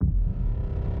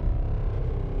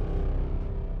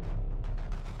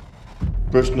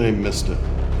First name Mr.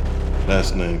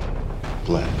 Last name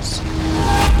Glass.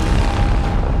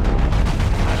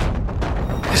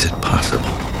 Is it possible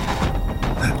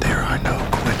that there are no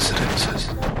coincidences?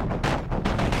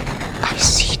 I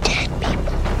see dead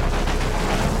people.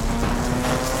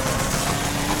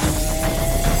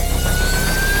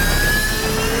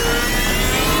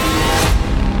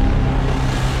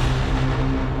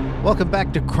 Welcome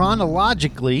back to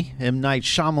Chronologically, M. Night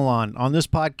Shyamalan. On this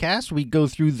podcast, we go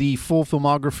through the full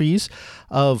filmographies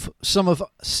of some of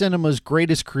cinema's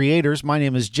greatest creators. My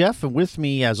name is Jeff, and with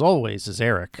me, as always, is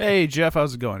Eric. Hey, Jeff,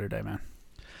 how's it going today, man?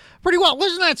 Pretty well.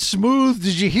 Wasn't that smooth?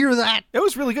 Did you hear that? It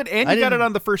was really good, and you got it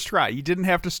on the first try. You didn't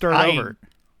have to start over.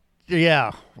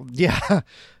 Yeah.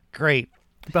 Great.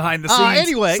 Behind the scenes,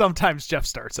 anyway. Sometimes Jeff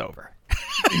starts over.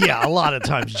 Yeah, a lot of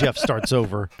times Jeff starts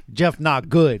over. Jeff not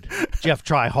good. Jeff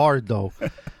try hard, though.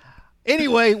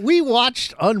 Anyway, we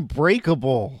watched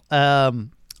Unbreakable.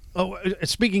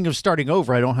 Speaking of starting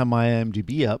over, I don't have my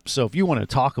IMDb up, so if you want to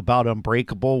talk about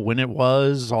Unbreakable, when it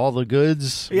was, all the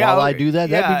goods, while I do that,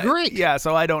 that'd be great. Yeah,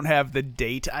 so I don't have the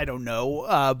date. I don't know,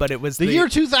 but it was the year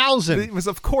 2000. It was,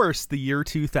 of course, the year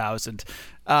 2000.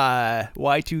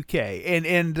 Y2K.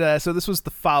 And so this was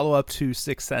the follow-up to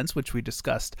Sixth Sense, which we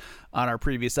discussed on our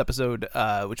previous episode,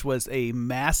 which was a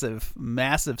massive,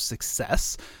 massive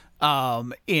success.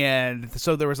 And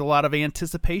so there was a lot of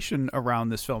anticipation around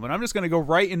this film, and I'm just going to go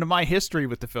right into my history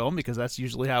with the film because that's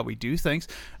usually how we do things.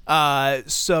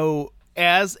 So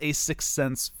as a Sixth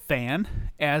Sense fan,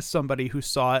 as somebody who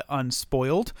saw it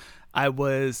unspoiled, I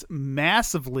was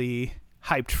massively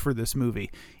hyped for this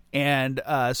movie. And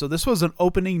so this was an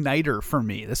opening nighter for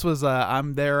me. This was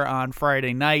I'm there on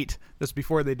Friday night. This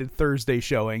before they did Thursday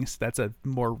showings. That's a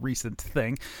more recent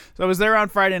thing. So I was there on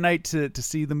Friday night to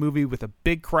see the movie with a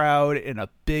big crowd in a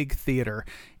big theater.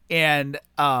 And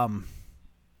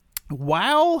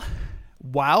while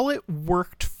it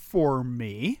worked for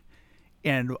me,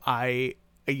 and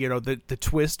the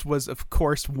twist was, of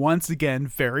course, once again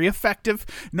very effective.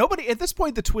 Nobody at this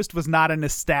point, the twist was not an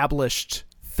established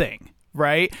thing.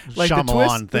 Right? Like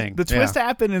the twist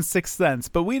happened in Sixth Sense,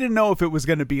 but we didn't know if it was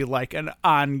going to be like an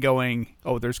ongoing,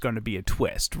 there's going to be a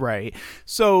twist, right?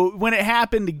 So when it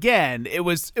happened again, it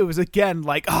was again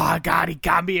like, oh God, he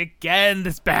got me again,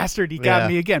 this bastard, he got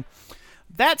me again.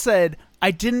 That said,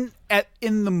 I didn't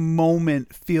in the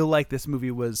moment feel like this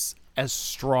movie was as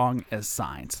strong as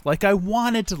Signs. Like I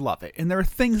wanted to love it, and there were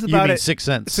things about it. Sixth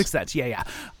Sense. Sixth Sense, yeah.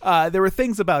 There were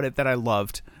things about it that I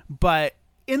loved, but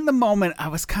in the moment, I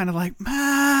was kind of like,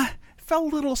 it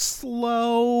felt a little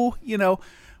slow,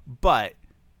 But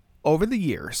over the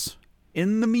years,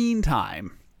 in the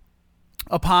meantime,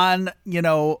 upon,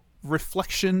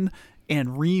 reflection and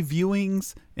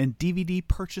reviewings and DVD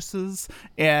purchases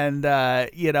and,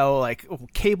 like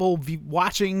cable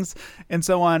watchings and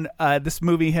so on, this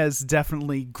movie has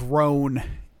definitely grown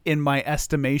in my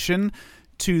estimation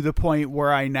to the point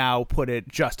where I now put it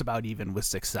just about even with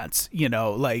Sixth Sense.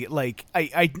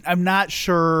 I'm not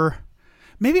sure.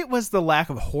 Maybe it was the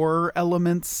lack of horror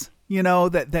elements,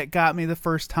 that got me the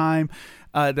first time,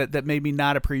 that made me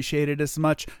not appreciate it as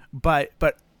much. But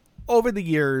over the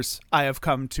years, I have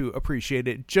come to appreciate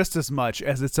it just as much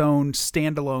as its own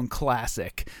standalone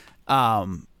classic,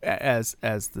 as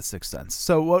the Sixth Sense.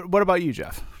 So what about you,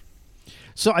 Jeff?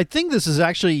 So I think this is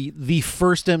actually the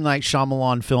first M. Night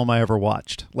Shyamalan film I ever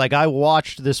watched. Like, I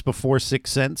watched this before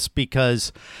Sixth Sense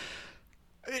because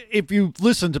if you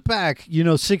listen to back,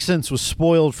 Sixth Sense was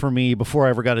spoiled for me before I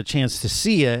ever got a chance to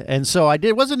see it. And so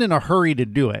wasn't in a hurry to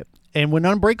do it. And when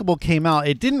Unbreakable came out,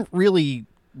 it didn't really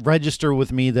register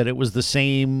with me that it was the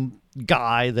same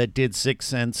guy that did Sixth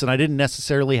Sense, and I didn't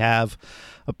necessarily have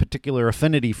a particular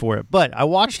affinity for it. But I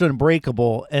watched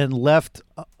Unbreakable and left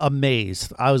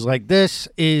amazed. I was like, this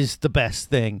is the best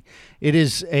thing. It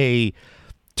is a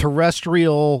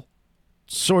terrestrial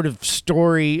sort of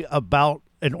story about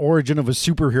an origin of a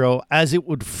superhero as it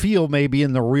would feel maybe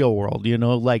in the real world.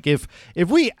 Like if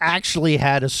we actually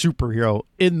had a superhero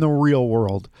in the real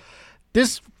world,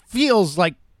 this feels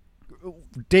like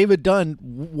David Dunn,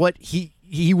 what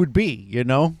he would be,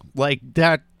 like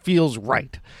that feels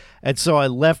right. And so I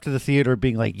left the theater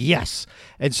being like, yes.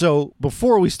 And so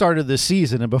before we started this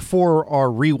season and before our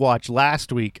rewatch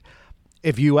last week,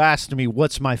 if you asked me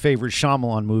what's my favorite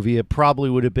Shyamalan movie, it probably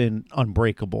would have been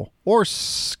Unbreakable or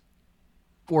Split.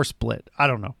 I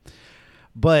don't know.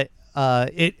 But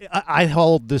I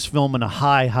hold this film in a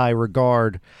high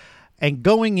regard. And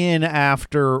going in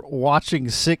after watching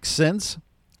Sixth Sense,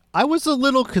 I was a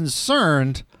little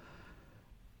concerned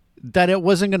that it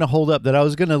wasn't going to hold up, that I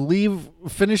was going to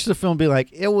finish the film, be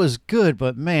like, it was good,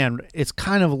 but man, it's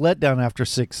kind of a letdown after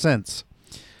Sixth Sense.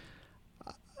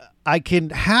 I can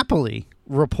happily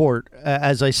report,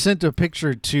 as I sent a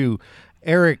picture to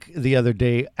Eric the other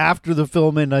day after the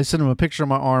film, and I sent him a picture of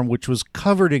my arm, which was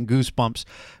covered in goosebumps,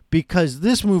 because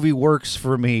this movie works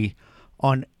for me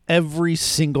on every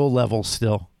single level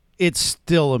still. It's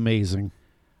still amazing.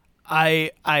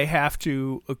 I have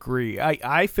to agree.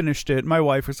 I finished it. My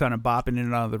wife was kind of bopping in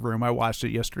and out of the room. I watched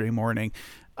it yesterday morning.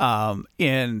 And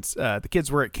the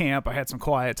kids were at camp. I had some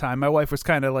quiet time. My wife was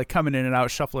kind of like coming in and out,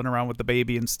 shuffling around with the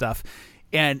baby and stuff.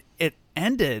 And it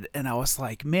ended, and I was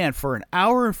like, man, for an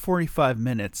hour and 45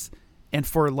 minutes, and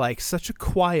for like such a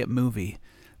quiet movie,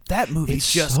 that movie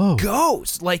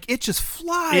goes. Like, it just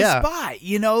flies by,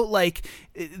 you know, like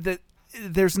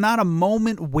there's not a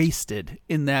moment wasted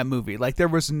in that movie. Like, there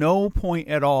was no point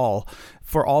at all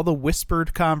for all the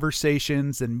whispered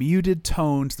conversations and muted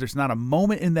tones. There's not a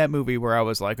moment in that movie where I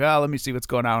was like, oh, let me see what's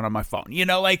going on my phone. You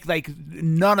know, like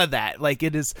none of that. Like,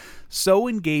 it is so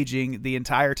engaging the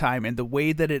entire time, and the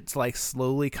way that it's like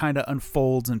slowly kind of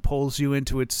unfolds and pulls you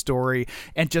into its story,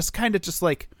 and just kind of just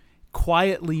like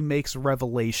quietly makes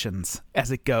revelations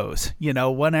as it goes, you know,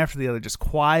 one after the other, just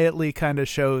quietly kind of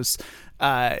shows,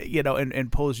 you know, and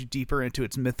pulls you deeper into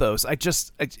its mythos.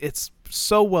 It's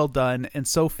so well done and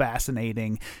so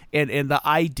fascinating. And the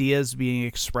ideas being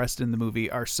expressed in the movie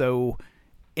are so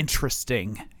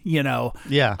interesting, you know?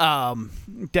 Yeah.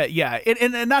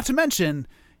 And not to mention,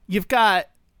 you've got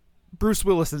Bruce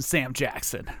Willis and Sam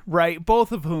Jackson, right?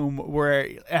 Both of whom were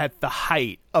at the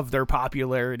height of their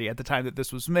popularity at the time that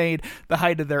this was made, the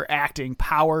height of their acting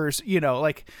powers, you know,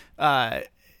 like,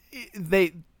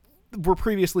 they were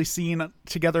previously seen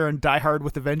together in Die Hard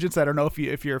with a Vengeance. I don't know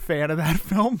if you're a fan of that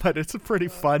film, but it's a pretty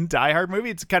fun Die Hard movie.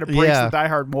 It kind of breaks the Die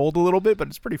Hard mold a little bit, but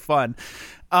it's pretty fun.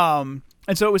 And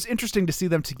so it was interesting to see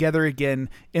them together again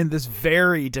in this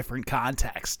very different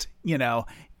context, you know,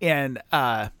 and,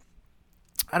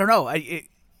 I don't know.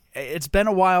 It's been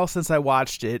a while since I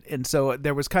watched it, and so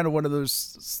there was kind of one of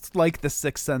those, like The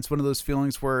Sixth Sense, one of those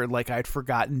feelings where like I'd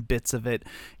forgotten bits of it,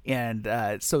 and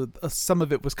so some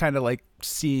of it was kind of like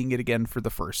seeing it again for the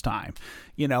first time.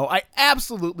 You know, I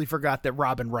absolutely forgot that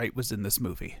Robin Wright was in this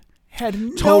movie. Had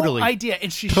no idea,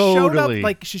 and she showed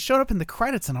up in the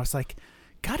credits, and I was like,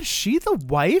 God, is she the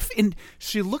wife? And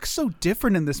she looks so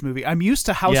different in this movie. I'm used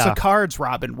to House of Cards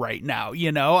Robin right now,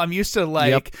 you know? I'm used to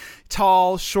like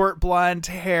tall, short, blonde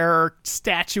hair,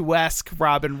 statuesque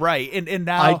Robin Wright. And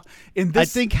now in this,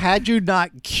 I think had you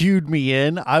not cued me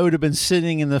in, I would have been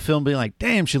sitting in the film being like,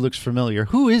 damn, she looks familiar.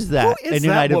 Who is that? And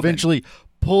then I'd eventually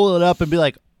pull it up and be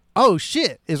like, oh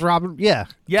shit, is Robin? Yeah,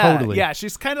 totally. Yeah,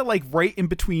 she's kind of like right in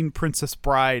between Princess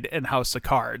Bride and House of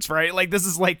Cards, right? Like, this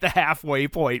is like the halfway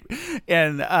point.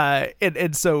 And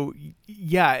so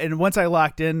yeah, and once I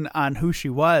locked in on who she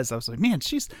was, I was like, man,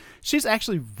 she's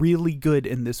actually really good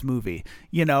in this movie.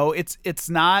 You know, it's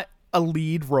not a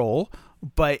lead role,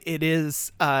 but it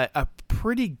is a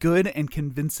pretty good and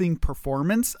convincing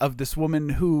performance of this woman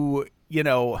who, you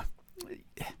know,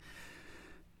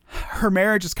 her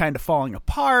marriage is kind of falling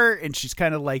apart, and she's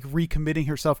kind of like recommitting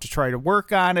herself to try to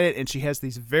work on it. And she has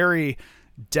these very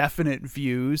definite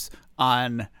views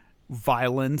on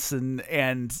violence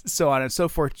and so on and so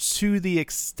forth, to the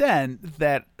extent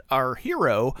that our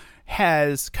hero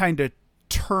has kind of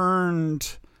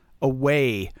turned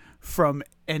away from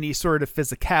any sort of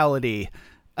physicality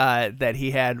that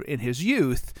he had in his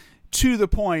youth, to the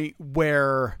point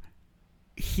where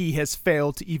he has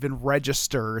failed to even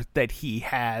register that he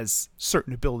has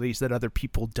certain abilities that other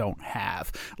people don't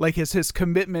have. Like his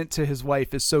commitment to his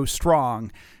wife is so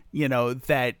strong, you know,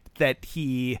 that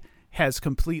he has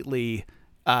completely,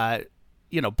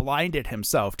 you know, blinded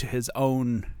himself to his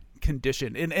own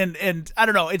condition. And I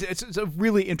don't know, it's a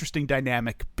really interesting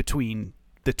dynamic between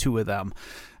the two of them.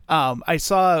 I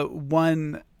saw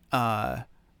one,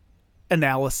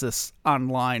 analysis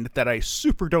online that I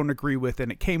super don't agree with,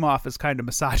 and it came off as kind of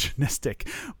misogynistic,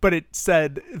 but it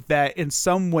said that in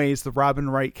some ways the Robin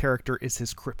Wright character is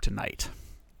his kryptonite,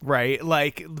 right?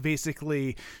 Like,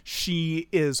 basically she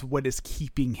is what is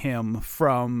keeping him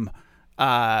from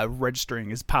registering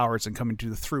his powers and coming to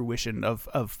the fruition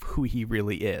of who he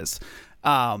really is.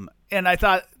 And I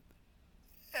thought,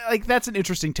 like, that's an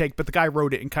interesting take, but the guy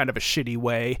wrote it in kind of a shitty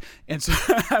way, and so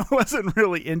I wasn't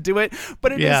really into it.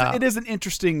 But it is an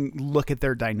interesting look at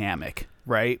their dynamic,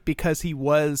 right? Because he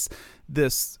was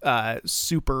this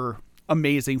super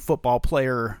amazing football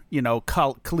player, you know,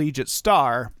 collegiate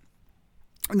star,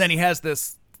 and then he has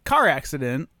this car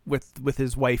accident with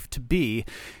his wife to be,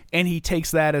 and he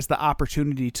takes that as the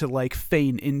opportunity to like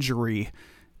feign injury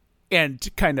and to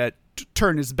kind of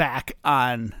turn his back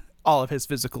on all of his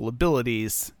physical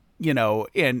abilities,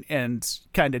 and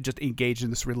kind of just engage in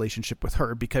this relationship with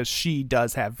her because she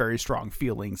does have very strong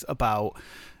feelings about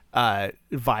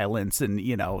violence, and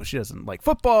she doesn't like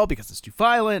football because it's too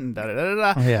violent and da da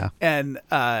da da. Yeah. And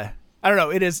I don't know,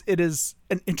 it is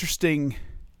an interesting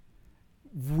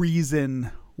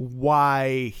reason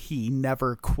why he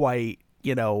never quite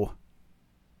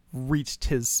reached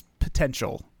his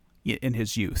potential in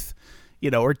his youth,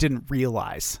 or didn't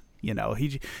realize.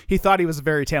 He thought he was a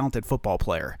very talented football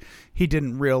player. He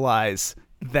didn't realize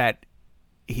that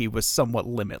he was somewhat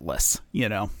limitless.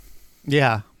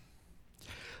 Yeah.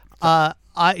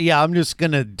 I'm just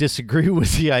gonna disagree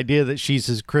with the idea that she's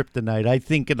his kryptonite. I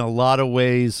think in a lot of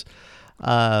ways,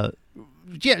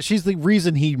 she's the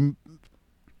reason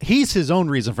he's his own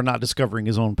reason for not discovering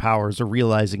his own powers or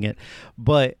realizing it.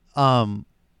 But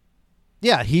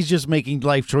he's just making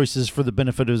life choices for the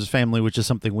benefit of his family, which is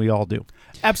something we all do.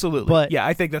 Absolutely. But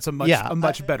I think that's a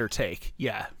much better take.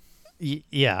 Yeah.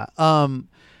 Yeah.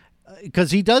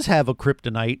 Because he does have a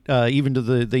kryptonite,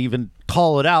 they even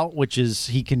call it out, which is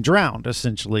he can drown,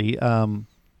 essentially,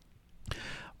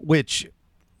 which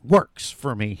works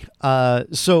for me.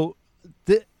 So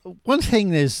the one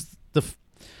thing is the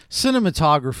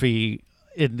cinematography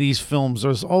in these films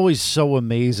is always so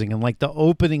amazing, and like the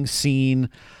opening scene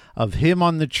of him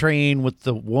on the train with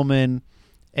the woman,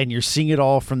 and you're seeing it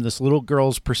all from this little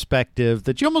girl's perspective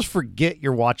that you almost forget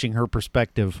you're watching her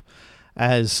perspective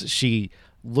as she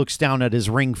looks down at his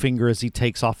ring finger as he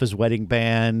takes off his wedding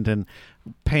band and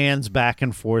pans back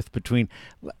and forth between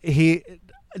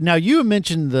now you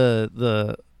mentioned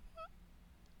the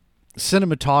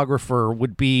cinematographer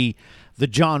would be the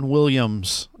John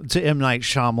Williams to M. Night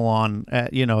Shyamalan,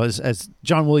 as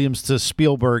John Williams to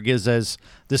Spielberg is as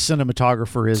the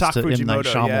cinematographer is to M. Night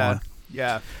Shyamalan.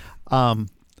 Yeah.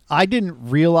 I didn't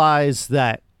realize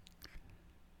that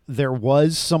there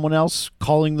was someone else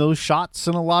calling those shots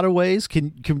in a lot of ways.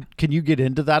 Can you get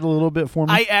into that a little bit for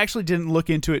me? I actually didn't look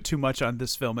into it too much on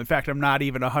this film. In fact, I'm not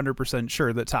even 100%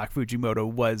 sure that Tak Fujimoto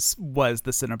was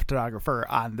the cinematographer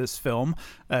on this film.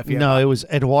 No, it was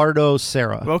Eduardo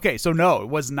Serra. Okay, so no, it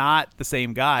was not the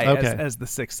same guy as The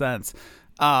Sixth Sense.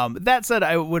 That said,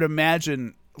 I would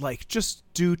imagine, like, just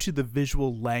due to the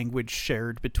visual language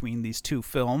shared between these two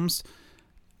films,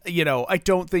 I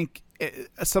don't think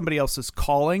somebody else is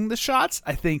calling the shots.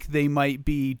 I think they might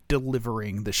be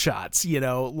delivering the shots,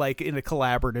 like in a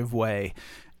collaborative way.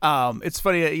 It's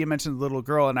funny that you mentioned the little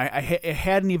girl, and it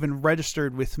hadn't even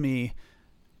registered with me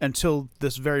until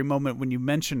this very moment when you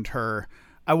mentioned her.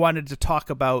 I wanted to talk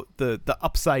about the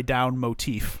upside down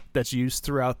motif that's used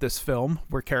throughout this film,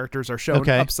 where characters are shown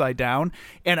upside down.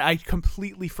 And I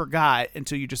completely forgot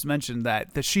until you just mentioned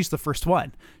that she's the first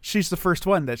one. She's the first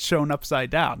one that's shown upside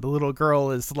down. The little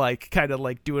girl is like kind of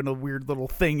like doing a weird little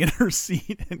thing in her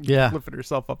seat and flipping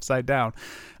herself upside down.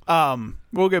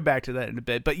 We'll get back to that in a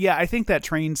bit. But yeah, I think that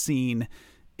train scene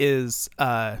is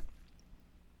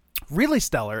really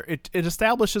stellar. It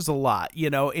establishes a lot,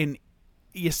 and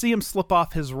you see him slip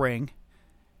off his ring,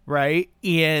 right?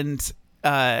 And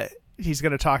he's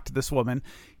going to talk to this woman.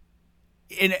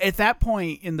 And at that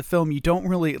point in the film, you don't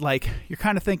really, like, you're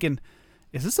kind of thinking,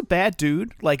 is this a bad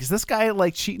dude? Like, is this guy,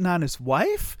 like, cheating on his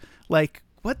wife? Like,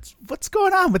 what's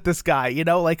going on with this guy?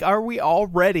 Like, are we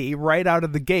already right out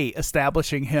of the gate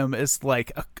establishing him as,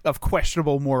 like, a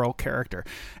questionable moral character?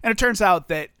 And it turns out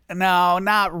that no,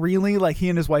 not really. Like, he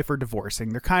and his wife are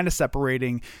divorcing. They're kind of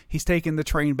separating. He's taking the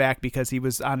train back because he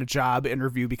was on a job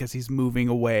interview because he's moving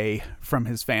away from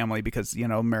his family because,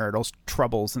 marital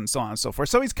troubles and so on and so forth.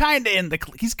 So he's kind of in the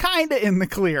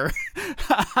clear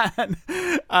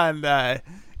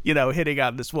on hitting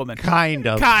on this woman. Kind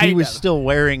of. He was still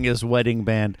wearing his wedding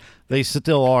band. They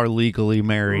still are legally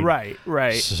married.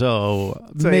 Right. So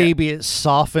maybe it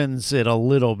softens it a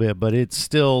little bit, but it's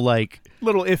still like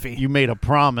little iffy. You made a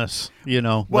promise,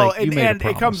 Well, like, and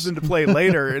it comes into play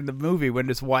later in the movie when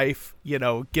his wife,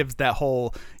 gives that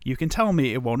whole, you can tell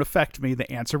me, it won't affect me.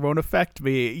 The answer won't affect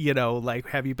me. Like,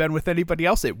 have you been with anybody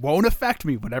else? It won't affect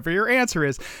me, whatever your answer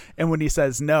is. And when he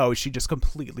says no, she just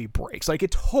completely breaks. Like,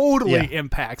 it totally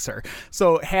impacts her.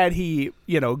 So had he,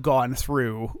 gone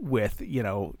through with,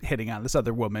 hitting on this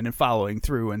other woman and following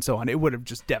through and so on, it would have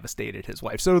just devastated his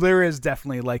wife. So there is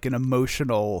definitely like an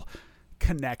emotional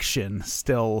connection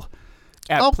still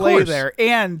at play there,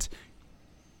 and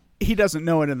he doesn't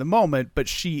know it in the moment, but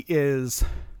she is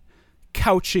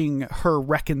couching her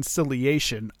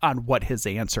reconciliation on what his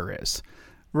answer is,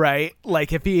 right?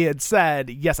 Like, if he had said,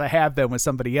 yes, I have been with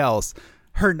somebody else,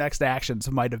 her next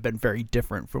actions might have been very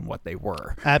different from what they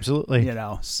were. Absolutely.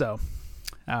 So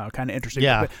kind of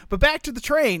interesting. But back to the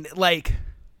train, like,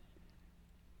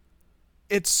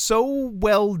 it's so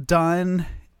well done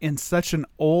in such an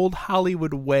old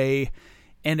Hollywood way,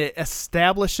 and it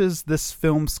establishes this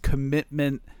film's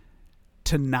commitment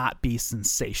to not be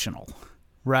sensational,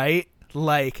 right?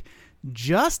 Like,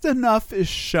 just enough is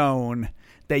shown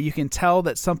that you can tell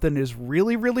that something is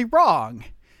really, really wrong,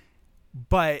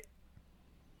 but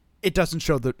it doesn't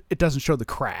show the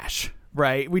crash,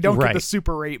 right? We don't get the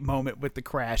Super 8 moment with the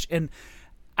crash. And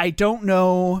I don't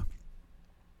know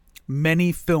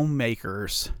many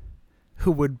filmmakers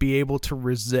who would be able to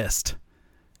resist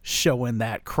showing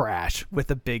that crash with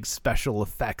a big special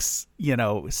effects,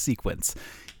 sequence.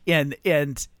 And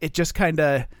it just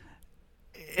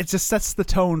sets the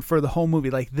tone for the whole movie.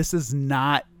 Like, this is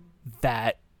not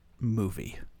that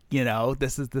movie,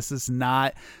 this is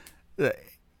not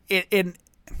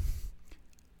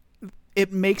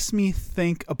it makes me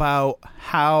think about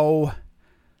how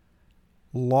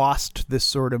lost this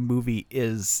sort of movie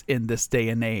is in this day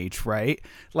and age, right?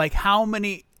 Like, how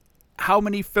many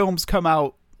films come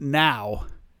out now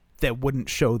that wouldn't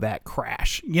show that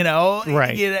crash,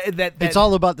 Right. That it's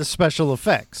all about the special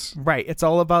effects. Right. It's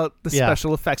all about the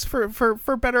special effects for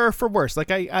better or for worse.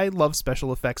 Like, I love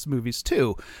special effects movies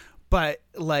too, but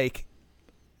like,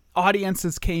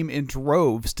 audiences came in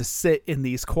droves to sit in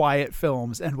these quiet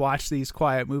films and watch these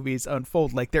quiet movies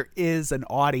unfold. Like, there is an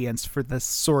audience for this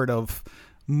sort of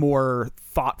more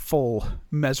thoughtful,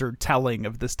 measured telling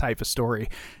of this type of story.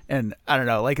 And I don't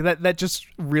know, like, that just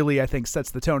really, I think,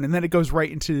 sets the tone. And then it goes right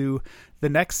into the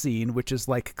next scene, which is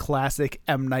like classic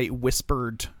M. Night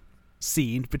whispered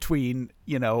scene between,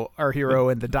 our hero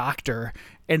and the doctor.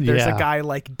 And there's a guy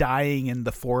like dying in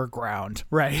the foreground,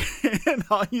 right? And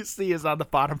all you see is on the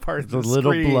bottom part of the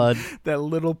little screen, blood, that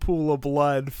little pool of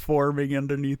blood forming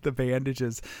underneath the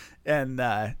bandages. And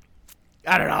I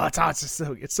don't know, it's just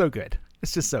so good.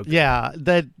 It's just so good. Yeah,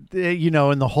 that,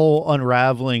 and the whole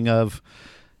unraveling of,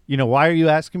 why are you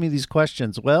asking me these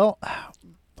questions? Well,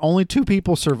 only 2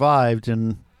 people survived,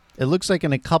 and it looks like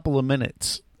in a couple of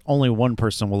minutes, only one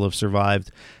person will have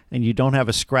survived, and you don't have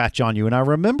a scratch on you. And I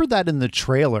remember that in the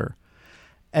trailer,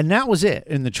 and that was it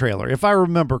in the trailer, if I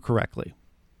remember correctly,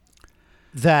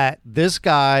 that this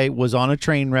guy was on a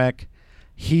train wreck.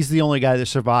 He's the only guy that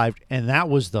survived, and that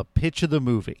was the pitch of the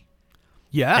movie.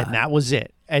 Yeah. And that was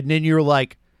it. And then you're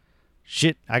like,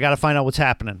 shit, I got to find out what's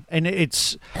happening. And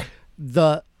it's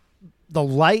the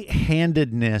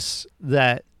light-handedness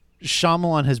that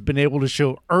Shyamalan has been able to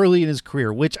show early in his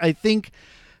career, which I think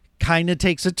kind of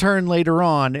takes a turn later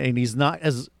on, and he's not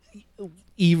as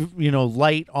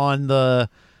light on the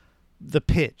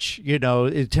pitch.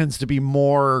 It tends to be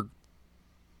more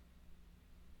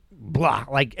blah,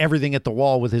 like everything at the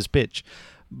wall with his pitch.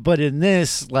 But in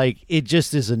this, like, it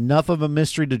just is enough of a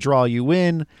mystery to draw you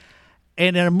in.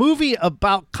 And in a movie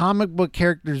about comic book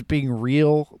characters being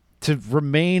real, to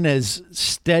remain as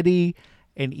steady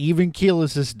and even keel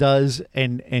as this does,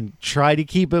 and try to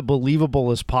keep it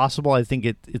believable as possible, I think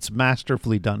it's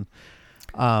masterfully done.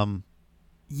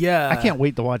 Yeah. I can't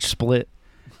wait to watch Split.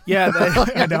 Yeah,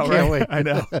 I know, right? Wait. I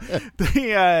know.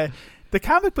 The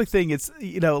comic book thing, it's,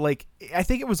 like, I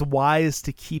think it was wise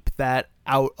to keep that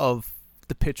out of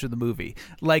the pitch of the movie.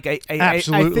 Like,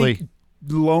 Absolutely. I think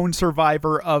Lone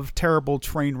Survivor of Terrible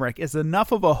Train Wreck is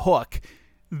enough of a hook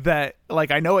that,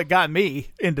 like, I know it got me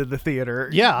into the theater.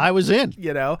 Yeah, I was in.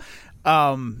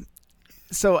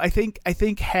 So I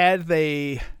think had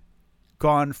they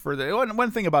gone further,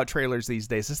 one thing about trailers these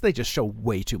days is they just show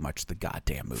way too much of the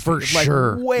goddamn movie. For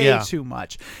sure. Way too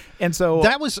much. And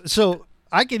so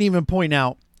I can even point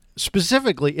out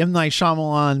specifically M. Night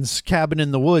Shyamalan's Cabin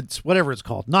in the Woods, whatever it's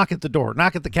called, Knock at the Door,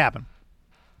 Knock at the Cabin.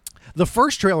 The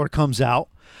first trailer comes out,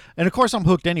 and of course I'm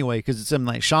hooked anyway because it's M.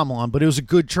 Night Shyamalan, but it was a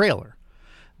good trailer.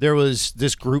 There was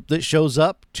this group that shows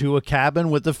up to a cabin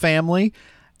with a family,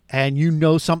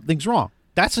 and something's wrong.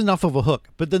 That's enough of a hook.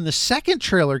 But then the second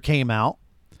trailer came out,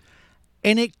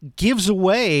 and it gives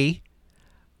away,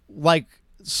 like,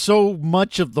 so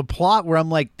much of the plot where I'm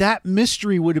like, that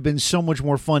mystery would have been so much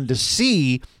more fun to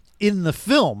see in the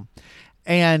film.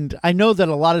 And I know that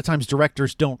a lot of times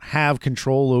directors don't have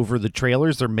control over the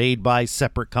trailers. They're made by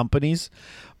separate companies.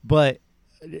 But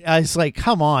I was like,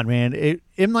 come on, man.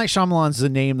 M. Night Shyamalan's the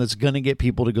name that's going to get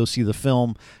people to go see the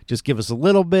film. Just give us a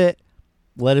little bit.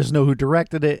 Let us know who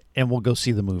directed it, and we'll go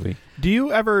see the movie. Do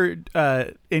you ever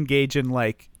engage in,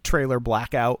 like, trailer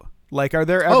blackout? Like, are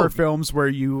there ever films where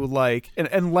you, like,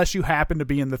 unless you happen to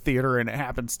be in the theater and it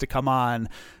happens to come on,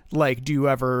 like, do you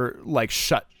ever, like,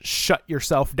 shut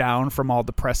yourself down from all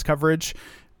the press coverage?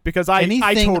 Because I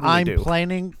totally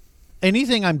do.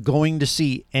 Anything I'm going to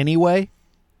see anyway,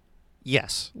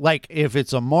 yes. Like, if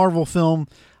it's a Marvel film,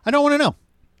 I don't want to know.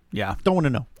 Yeah. Don't want to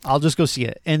know. I'll just go see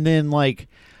it. And then like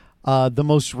the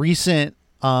most recent,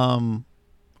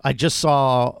 I just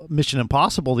saw Mission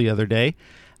Impossible the other day,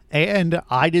 and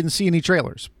I didn't see any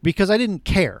trailers because I didn't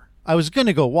care. I was going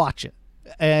to go watch it.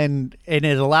 And it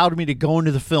allowed me to go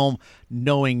into the film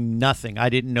knowing nothing. I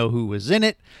didn't know who was in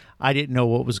it. I didn't know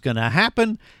what was going to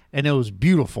happen, and it was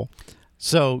beautiful.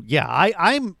 So, yeah,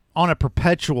 I'm on a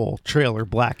perpetual trailer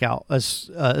blackout,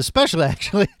 especially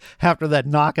actually after that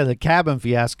Knock at the Cabin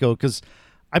fiasco, because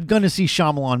I'm going to see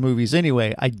Shyamalan movies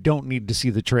anyway. I don't need to see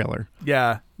the trailer.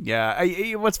 Yeah.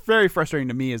 What's very frustrating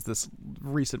to me is this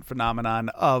recent phenomenon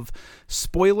of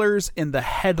spoilers in the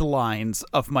headlines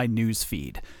of my news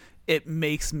feed. It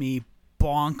makes me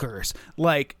bonkers.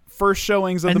 Like, first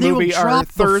showings of the movie are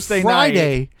Thursday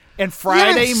night, and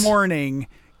Friday morning,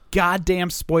 goddamn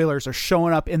spoilers are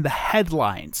showing up in the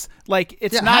headlines. Like,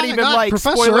 it's not even like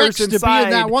Professor spoilers X inside. to be in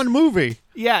that one movie.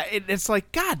 Yeah, it's like,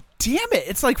 god damn it.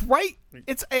 It's like, right.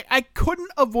 I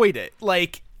couldn't avoid it.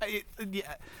 Like,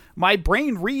 my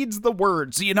brain reads the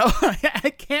words, you know.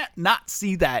 I can't not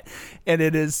see that, and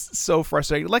it is so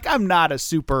frustrating. Like, I'm not a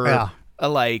super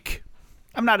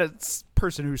I'm not a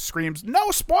person who screams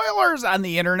 "no spoilers" on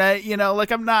the internet, you know.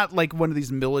 Like, I'm not like one of these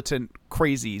militant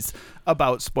crazies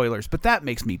about spoilers, but that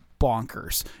makes me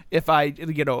bonkers. If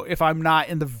I'm not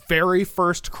in the very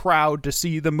first crowd to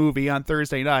see the movie on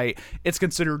Thursday night, it's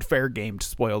considered fair game to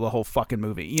spoil the whole fucking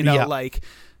movie. You know, like,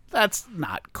 that's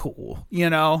not cool. You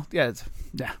know, yeah,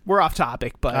 we're off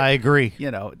topic, but I agree.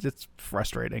 You know, it's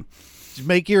frustrating.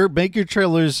 Make your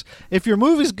trailers. If your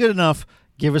movie's good enough,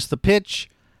 give us the pitch.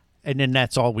 And then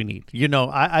that's all we need. You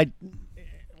know, I'm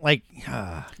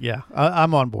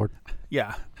on board.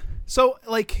 Yeah. So,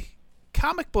 like,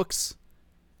 comic books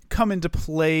come into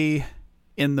play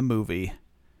in the movie,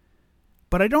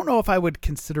 but I don't know if I would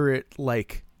consider it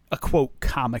like a, quote,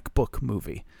 comic book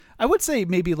movie. I would say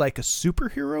maybe like a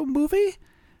superhero movie,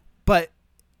 but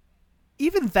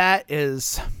even that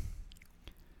is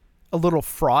a little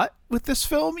fraught with this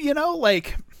film, you know?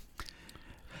 Like...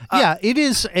 yeah, it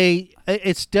is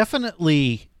it's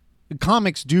definitely,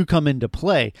 comics do come into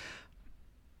play,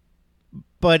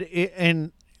 but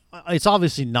it's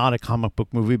obviously not a comic book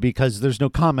movie because there's no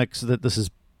comics that this is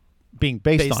being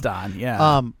based on.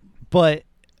 Yeah. But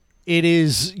it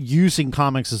is using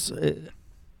comics as,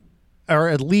 or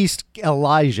at least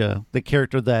Elijah, the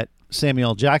character that Samuel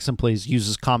L. Jackson plays,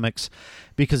 uses comics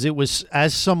because it was,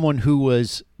 as someone who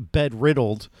was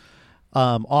bedriddled,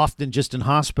 often just in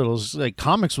hospitals, like,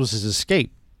 comics was his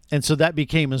escape. And so that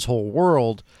became his whole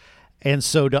world. And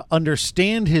so to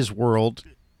understand his world,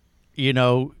 you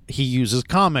know, he uses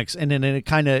comics, and then it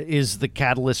kind of is the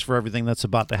catalyst for everything that's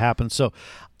about to happen. So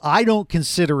I don't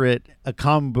consider it a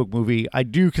comic book movie. I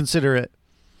do consider it,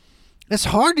 it's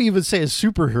hard to even say a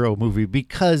superhero movie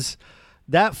because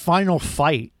that final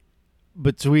fight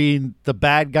between the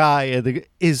bad guy and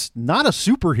is not a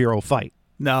superhero fight.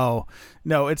 No,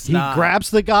 it's he not. He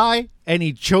grabs the guy and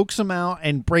he chokes him out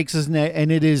and breaks his neck,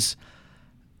 and it is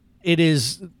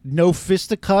no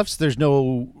fisticuffs. There's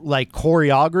no like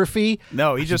choreography.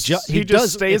 No, he just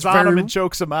stays on him and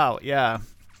chokes him out. Yeah,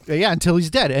 until he's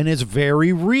dead, and it's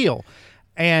very real.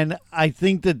 And I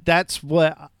think that's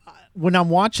what, when I'm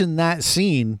watching that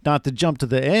scene, not to jump to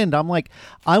the end, I'm like,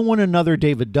 I want another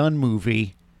David Dunn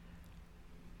movie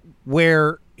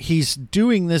where he's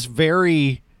doing this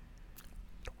very,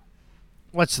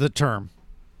 what's the term?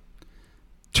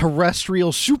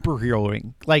 Terrestrial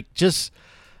superheroing. Like, just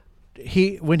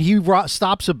when he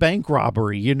stops a bank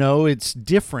robbery, you know, it's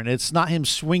different. It's not him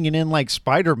swinging in like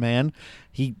Spider-Man.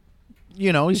 He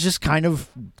just kind of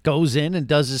goes in and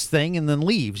does his thing and then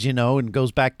leaves, you know, and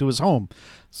goes back to his home.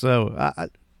 So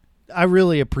I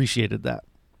really appreciated that.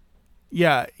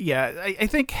 Yeah. I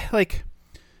think, like,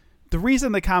 the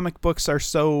reason the comic books are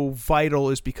so vital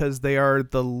is because they are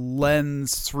the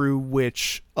lens through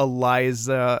which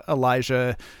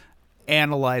Elijah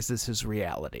analyzes his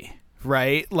reality,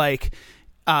 right? Like,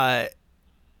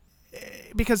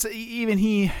 because even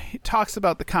he talks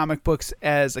about the comic books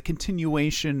as a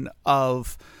continuation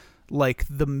of, like,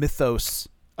 the mythos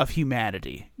of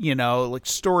humanity, you know, like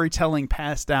storytelling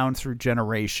passed down through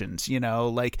generations, you know,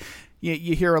 like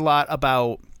you hear a lot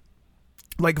about,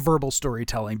 like, verbal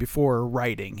storytelling before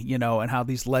writing, you know, and how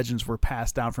these legends were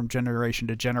passed down from generation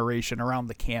to generation around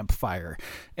the campfire.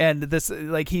 And this,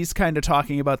 like, he's kind of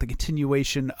talking about the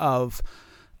continuation of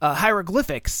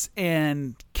hieroglyphics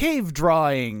and cave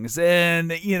drawings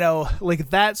and, you know, like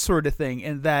that sort of thing.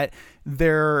 And that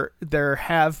there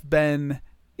have been,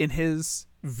 in his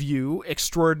view,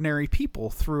 extraordinary people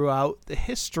throughout the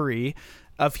history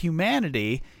of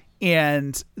humanity,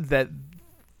 and that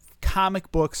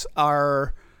comic books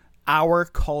are our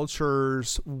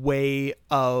culture's way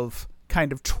of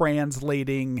kind of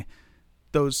translating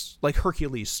those, like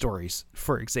Hercules stories,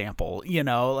 for example. You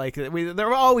know, like there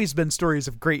have always been stories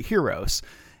of great heroes,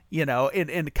 you know,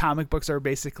 and comic books are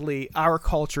basically our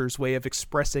culture's way of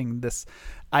expressing this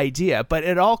idea. But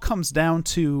it all comes down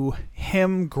to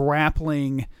him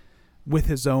grappling with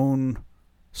his own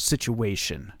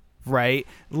situation, right?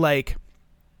 Like,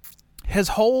 his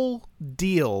whole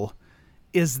deal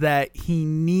is that he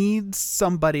needs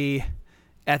somebody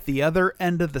at the other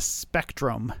end of the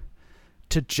spectrum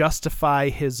to justify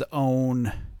his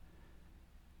own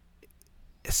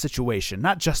situation.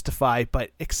 Not justify,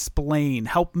 but explain,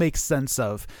 help make sense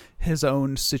of his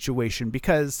own situation,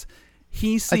 because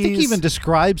he sees... I think he even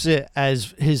describes it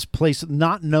as his place,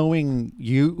 not knowing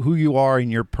who you are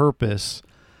and your purpose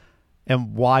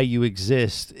and why you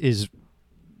exist is,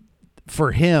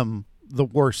 for him, the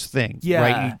worst thing. Yeah.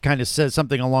 Right? He kind of says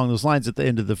something along those lines at the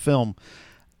end of the film.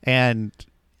 And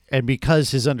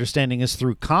because his understanding is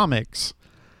through comics,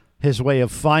 his way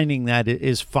of finding that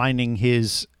is finding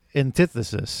his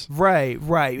antithesis. Right.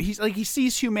 He's like, he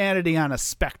sees humanity on a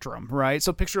spectrum, right?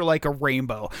 So picture like a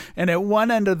rainbow, and at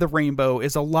one end of the rainbow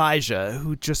is Elijah,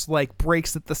 who just like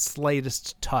breaks at the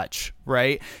slightest touch,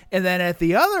 right? And then at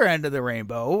the other end of the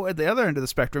rainbow, at the other end of the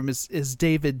spectrum is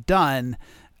David Dunn,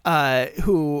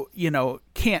 who, you know,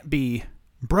 can't be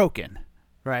broken,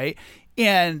 right?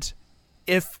 And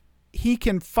if he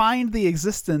can find the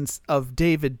existence of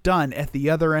David Dunn at the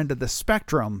other end of the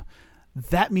spectrum,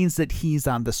 that means that he's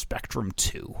on the spectrum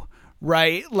too,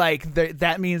 right? Like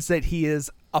that means that he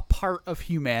is a part of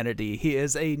humanity. He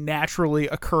is a naturally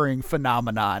occurring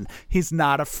phenomenon. He's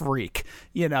not a freak,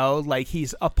 you know, like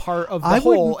he's a part of the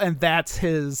whole, and that's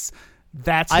his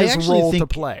role to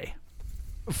play.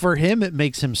 For him, it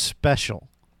makes him special,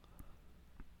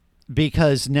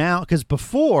 because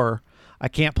before, I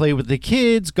can't play with the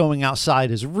kids, going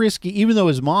outside is risky, even though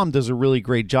his mom does a really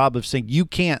great job of saying, you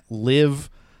can't live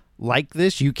like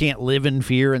this. You can't live in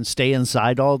fear and stay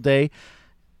inside all day.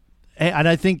 And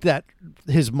I think that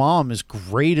his mom is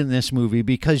great in this movie,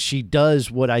 because she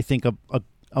does what I think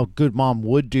a good mom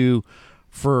would do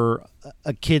for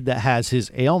a kid that has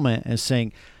his ailment, and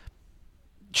saying,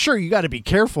 sure, you got to be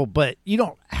careful, but you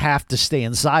don't have to stay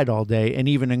inside all day, and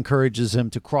even encourages him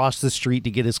to cross the street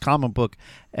to get his comic book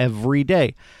every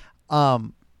day.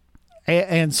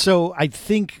 And so I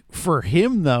think for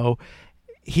him, though,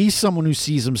 he's someone who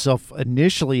sees himself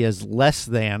initially as less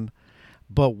than,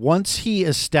 but once he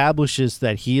establishes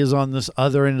that he is on this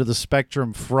other end of the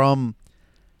spectrum from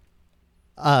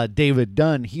David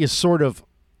Dunn, he is sort of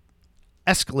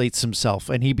escalates himself,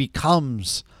 and he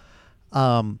becomes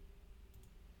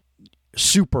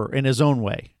super in his own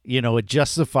way. You know, it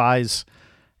justifies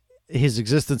his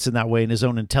existence in that way, and his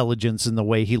own intelligence, and the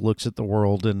way he looks at the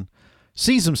world, and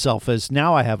sees himself as,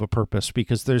 now I have a purpose,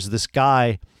 because there's this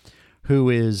guy who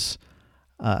is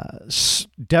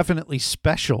definitely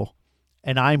special,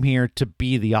 and I'm here to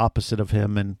be the opposite of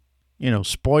him, and, you know,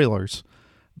 spoilers,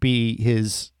 be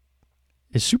his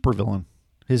supervillain,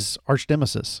 his arch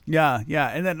nemesis. Yeah,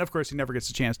 and then of course he never gets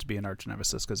a chance to be an arch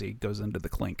nemesis because he goes into the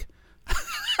clink.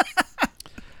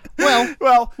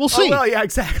 Well, we'll see. Well, yeah,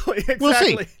 exactly. We'll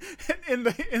see. In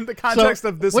the context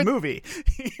of this movie,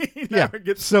 he never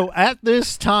gets. So at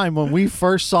this time, when we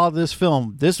first saw this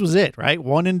film, this was it, right?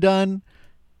 One and done,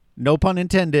 no pun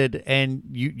intended, and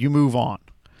you move on.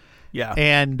 Yeah.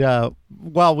 And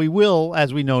while we will,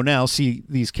 as we know now, see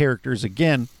these characters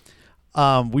again,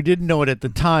 we didn't know it at the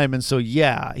time, and so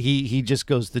he just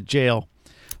goes to jail.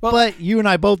 Well, but you and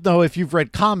I both know, if you've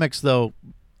read comics, though,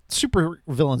 super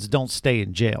villains don't stay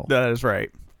in jail. That is right.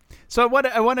 So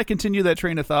I want to continue that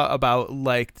train of thought about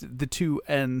like the two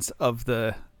ends of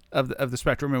the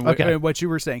spectrum, and what you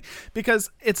were saying, because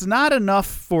it's not enough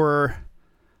for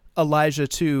Elijah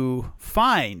to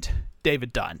find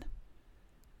David Dunn.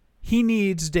 He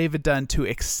needs David Dunn to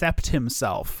accept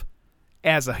himself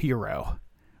as a hero,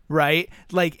 right?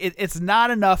 Like it's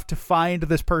not enough to find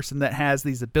this person that has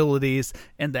these abilities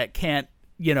and that can't,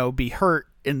 you know, be hurt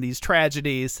in these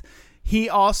tragedies. He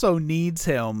also needs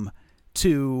him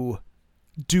to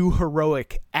do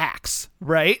heroic acts,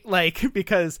 right? Like,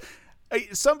 because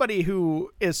somebody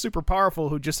who is super powerful,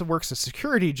 who just works a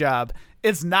security job,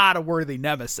 is not a worthy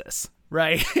nemesis,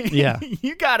 right? Yeah.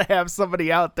 You got to have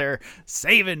somebody out there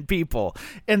saving people.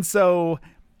 And so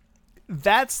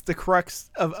that's the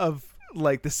crux of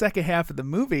like the second half of the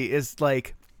movie, is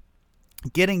like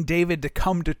getting David to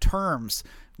come to terms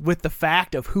with the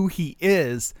fact of who he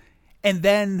is, and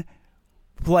then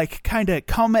like kind of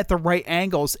come at the right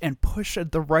angles and push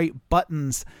at the right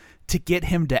buttons to get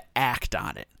him to act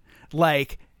on it.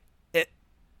 Like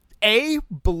A,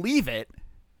 believe it,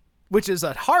 which is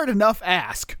a hard enough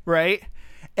ask, right?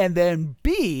 And then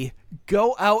B,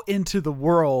 go out into the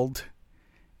world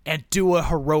and do a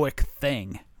heroic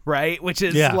thing, right? Which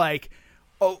is like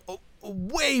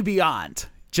way beyond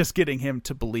just getting him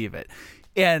to believe it.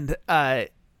 And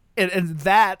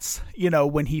that's,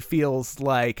 when he feels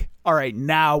like, all right,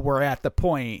 now we're at the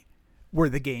point where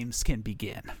the games can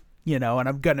begin, and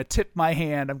I'm going to tip my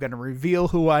hand. I'm going to reveal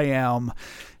who I am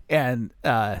and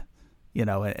let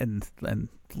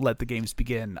the games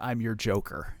begin. I'm your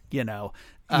Joker,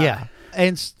 yeah.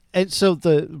 And so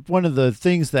one of the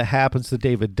things that happens to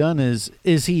David Dunn is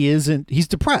he's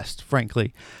depressed,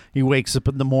 frankly. He wakes up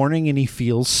in the morning and he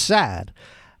feels sad.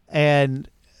 And,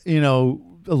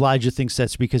 Elijah thinks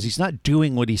that's because he's not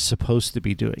doing what he's supposed to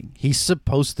be doing. He's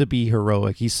supposed to be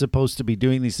heroic. He's supposed to be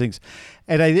doing these things.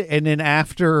 And then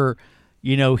after,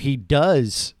 he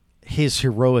does his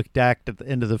heroic act at the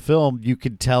end of the film, you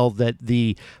could tell that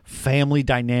the family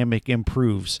dynamic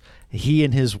improves. He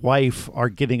and his wife are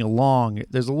getting along.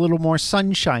 There's a little more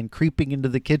sunshine creeping into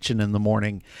the kitchen in the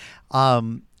morning.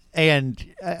 And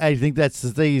I think that's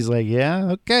the thing. He's like, yeah,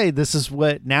 okay, this is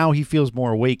what, now he feels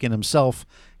more awake in himself.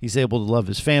 He's able to love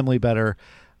his family better.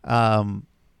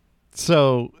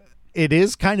 So it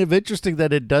is kind of interesting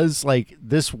that it does, like,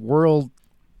 this world,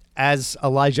 as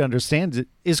Elijah understands it,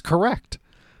 is correct.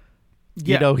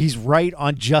 Yeah. He's right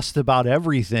on just about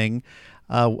everything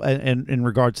in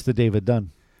regards to David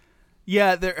Dunn.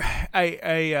 Yeah,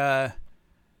 I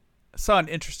saw an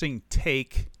interesting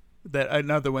take,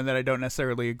 another one that I don't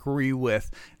necessarily agree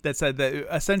with, that said that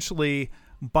essentially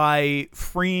by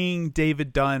freeing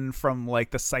David Dunn from like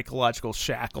the psychological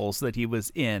shackles that he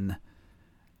was in,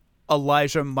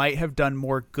 Elijah might have done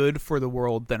more good for the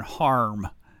world than harm,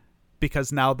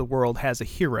 because now the world has a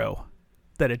hero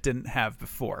that it didn't have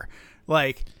before.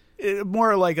 Like,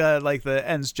 more like the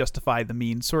ends justify the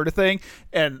means sort of thing.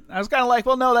 And I was kind of like,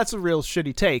 well, no, that's a real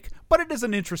shitty take, but it is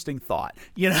an interesting thought,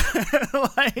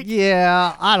 like,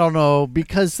 yeah, I don't know,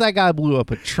 because that guy blew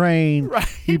up a train. Right.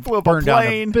 He blew up burned a down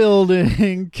plane. a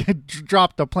building,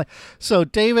 dropped a plane. So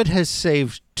David has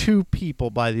saved 2 people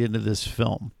by the end of this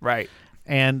film. Right.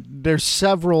 And there's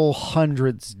several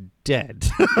hundreds dead.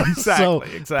 Exactly.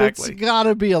 It's got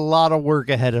to be a lot of work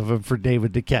ahead of him for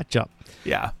David to catch up.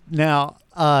 Yeah. Now,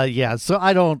 so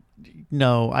I don't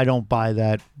buy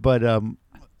that, but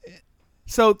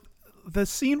so the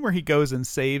scene where he goes and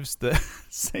saves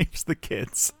the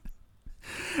kids,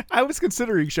 I was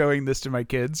considering showing this to my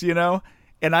kids, and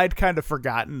I'd kind of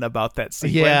forgotten about that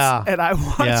sequence. Yeah. And I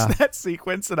watched that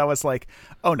sequence and I was like,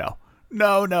 oh no,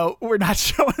 we're not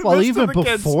showing well, this even to the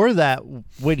kids. before that,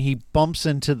 when he bumps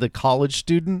into the college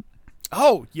student.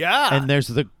 Oh yeah. And there's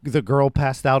the girl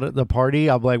passed out at the party.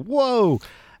 I'm like, whoa.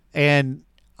 And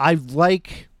I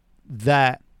like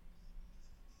that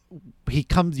you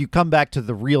come back to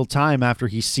the real time after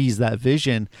he sees that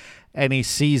vision, and he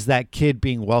sees that kid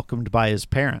being welcomed by his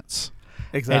parents.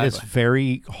 Exactly. And it's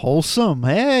very wholesome.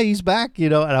 Hey, he's back,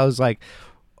 and I was like,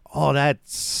 oh,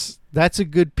 that's a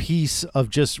good piece of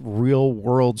just real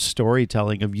world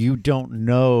storytelling of, you don't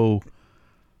know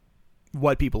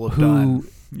what people have done.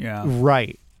 Yeah.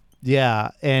 Right.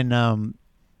 Yeah. And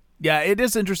yeah, it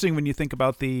is interesting when you think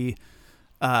about the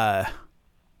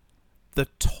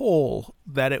toll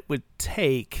that it would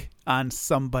take on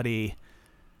somebody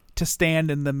to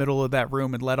stand in the middle of that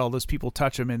room and let all those people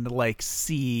touch him and to like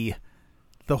see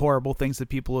the horrible things that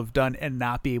people have done and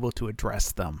not be able to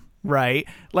address them. Right?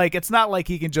 Like, it's not like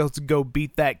he can just go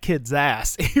beat that kid's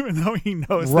ass, even though he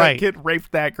knows that kid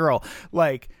raped that girl.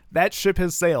 Like, that ship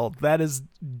has sailed. That is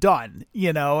done,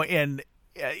 and,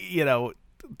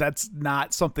 that's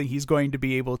not something he's going to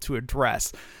be able to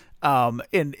address.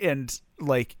 And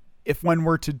like, if one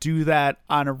were to do that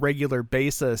on a regular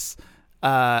basis,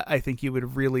 I think you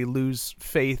would really lose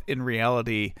faith in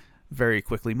reality very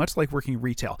quickly, much like working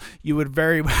retail. You would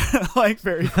very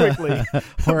quickly.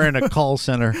 We're in a call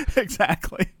center.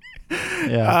 Exactly.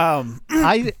 Yeah.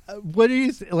 I would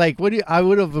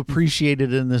have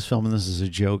appreciated in this film, and this is a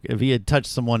joke, if he had touched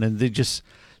someone and they just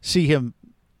see him,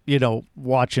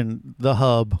 watching the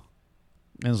hub,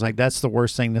 and it's like, that's the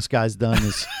worst thing this guy's done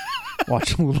is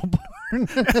watch a little porn.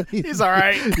 He's all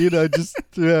right.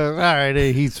 All right,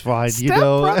 he's fine.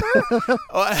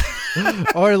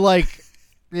 Or like,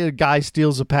 a guy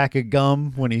steals a pack of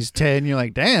gum when he's 10. You're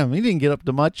like, damn, he didn't get up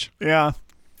to much. Yeah.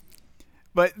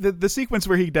 But the sequence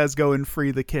where he does go and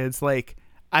free the kids, like,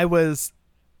 I was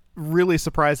really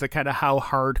surprised at kind of how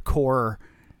hardcore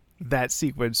that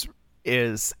sequence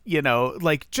is,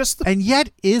 like, just and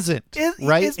yet isn't,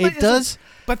 right? It does.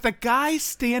 But the guy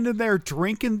standing there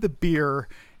drinking the beer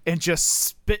and just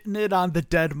spitting it on the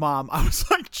dead mom. I was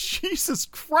like, Jesus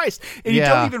Christ. And you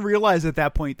Yeah. don't even realize at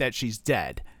that point that she's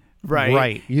dead. Right.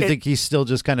 Right. You think he's still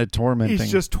just kind of tormenting.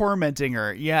 He's just tormenting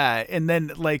her. Yeah. And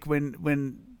then like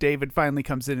when David finally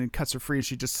comes in and cuts her free and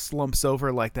she just slumps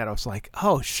over like that, I was like,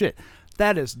 oh shit.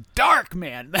 That is dark,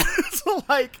 man. That's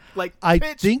like I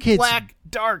pitch think it's black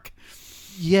dark.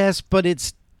 Yes, but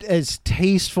it's as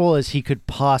tasteful as he could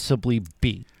possibly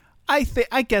be.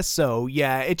 I guess so.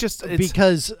 Yeah. It's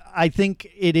Because I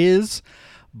think it is,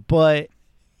 but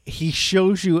he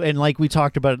shows you, and like we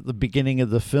talked about at the beginning of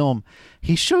the film,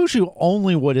 he shows you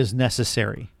only what is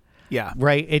necessary. yeah.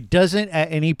 Right? It doesn't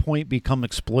at any point become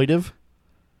exploitive.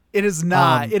 It is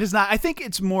not. It is not. I think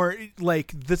it's more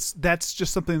like this. That's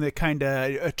just something that kind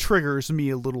of triggers me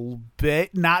a little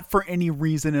bit, not for any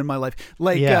reason in my life.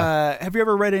 Like, have you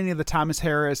ever read any of the Thomas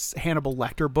Harris Hannibal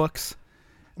Lecter books?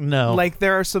 No. Like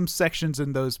there are some sections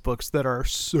in those books that are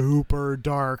super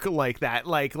dark like that.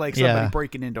 Like somebody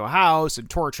breaking into a house and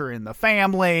torturing the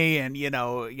family and,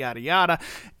 yada, yada.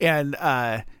 And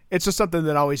it's just something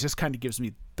that always just kind of gives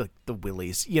me the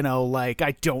willies, like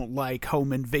I don't like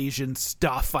home invasion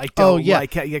stuff. I don't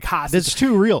like hostage. That's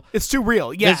too real. It's too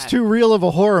real. Yeah. It's too real of a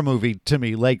horror movie to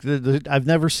me. Like I've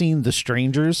never seen The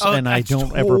Strangers, and I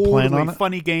don't ever plan on it.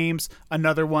 Funny Games,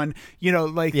 another one.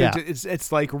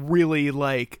 It's like really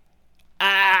like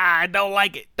I don't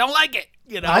like it. Don't like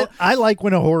it. I like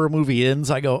when a horror movie ends.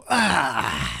 I go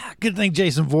good thing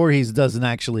Jason Voorhees doesn't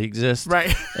actually exist,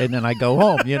 right? And then I go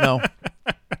home.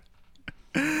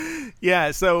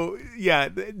 Yeah, so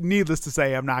needless to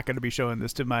say, I'm not going to be showing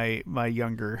this to my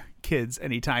younger kids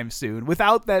anytime soon.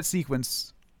 Without that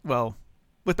sequence, well,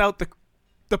 without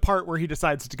the part where he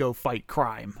decides to go fight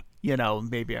crime,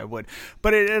 maybe I would.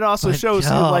 But it also shows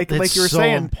you, like you were so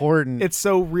saying, important. It's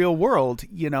so real world,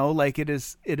 like it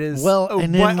is. Well,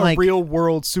 and then, what a real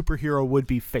world superhero would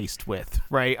be faced with,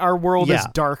 right? Our world is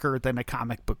darker than a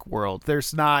comic book world.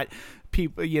 There's not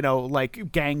people,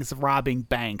 like gangs robbing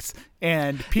banks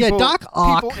and people. Doc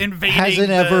Ock people invading hasn't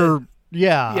ever.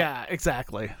 Yeah,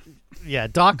 exactly. Yeah,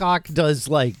 Doc Ock does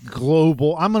like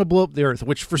global. I'm going to blow up the Earth,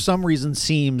 which for some reason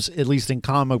seems, at least in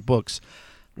comic books,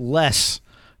 less,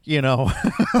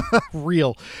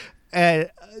 real. And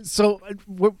so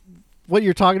what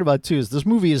you're talking about too is this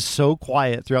movie is so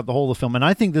quiet throughout the whole of the film, and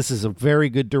I think this is a very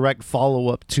good direct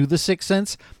follow-up to The Sixth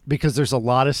Sense because there's a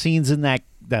lot of scenes in that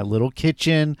little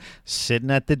kitchen, sitting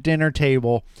at the dinner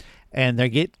table, and they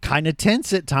get kind of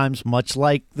tense at times, much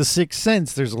like The Sixth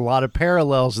Sense. There's a lot of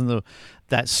parallels in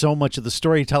that so much of the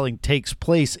storytelling takes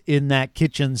place in that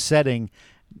kitchen setting,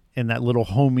 in that little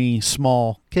homey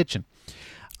small kitchen.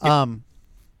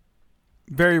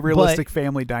 Very realistic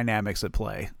family dynamics at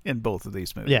play in both of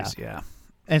these movies. Yeah.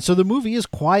 And so the movie is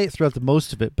quiet throughout the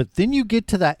most of it, but then you get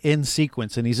to that end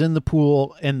sequence and he's in the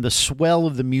pool and the swell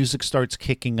of the music starts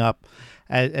kicking up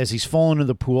as he's falling in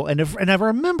the pool. And I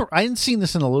remember, I hadn't seen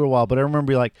this in a little while, but I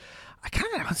remember like,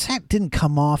 that didn't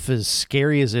come off as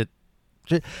scary as it.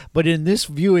 But in this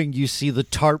viewing, you see the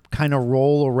tarp kind of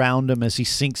roll around him as he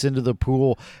sinks into the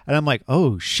pool. And I'm like,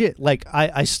 oh shit. Like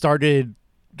I started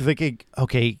thinking,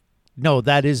 okay, no,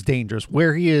 that is dangerous.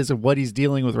 Where he is and what he's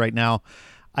dealing with right now,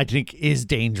 I think is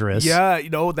dangerous. Yeah,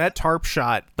 that tarp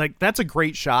shot, like that's a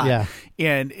great shot. Yeah.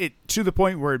 And it to the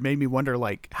point where it made me wonder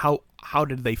like how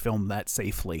did they film that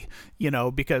safely?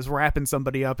 Because wrapping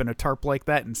somebody up in a tarp like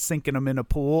that and sinking them in a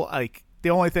pool, like the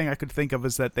only thing I could think of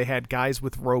is that they had guys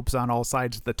with ropes on all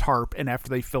sides of the tarp, and after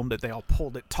they filmed it, they all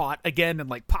pulled it taut again and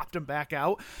like popped them back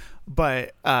out.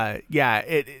 But well,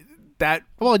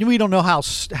 we don't know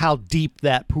how deep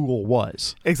that pool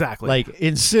was. Exactly. Like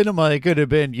in cinema, it could have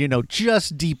been,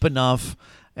 just deep enough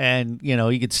and,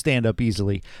 he could stand up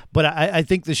easily. But I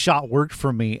think the shot worked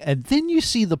for me. And then you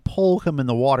see the pole come in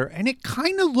the water and it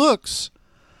kind of looks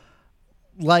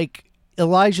like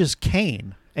Elijah's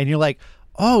cane. And you're like,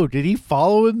 oh, did he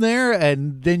follow him there?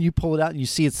 And then you pull it out and you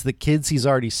see it's the kids he's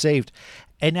already saved.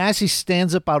 And as he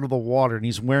stands up out of the water and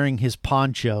he's wearing his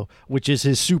poncho, which is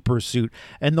his super suit,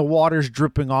 and the water's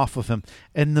dripping off of him,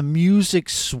 and the music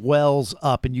swells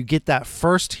up, and you get that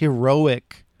first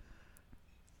heroic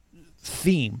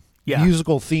theme,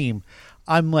 musical theme,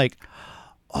 I'm like,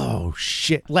 oh,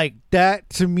 shit. Like, that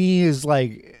to me is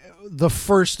like the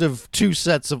first of two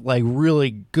sets of like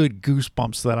really good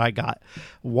goosebumps that I got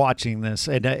watching this.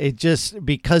 And it just,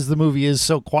 because the movie is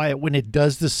so quiet, when it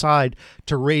does decide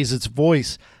to raise its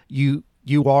voice, you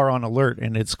are on alert,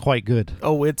 and it's quite good.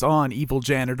 Oh, it's on, evil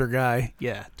janitor guy.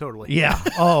 Yeah, totally. Yeah.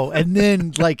 Oh, and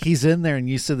then like he's in there and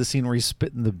you see the scene where he's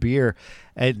spitting the beer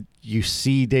and you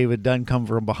see David Dunn come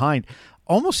from behind,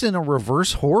 almost in a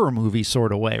reverse horror movie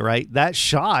sort of way, right? That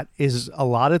shot is a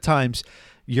lot of times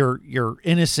your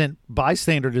innocent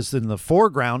bystander is in the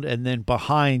foreground, and then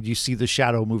behind you see the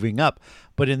shadow moving up.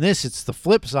 But in this, it's the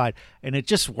flip side, and it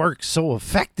just works so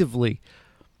effectively.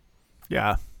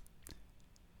 Yeah.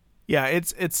 Yeah,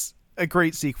 it's a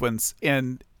great sequence,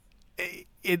 and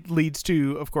it leads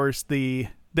to, of course, the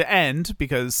end,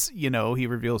 because, you know, he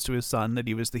reveals to his son that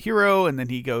he was the hero, and then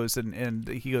he goes and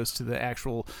he goes to the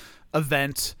actual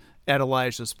event at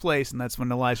Elijah's place, and that's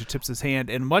when Elijah tips his hand,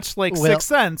 and much like Sixth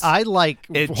Sense, I like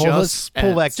let's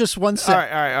pull back just one sec. All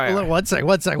right. One sec.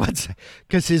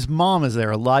 Because his mom is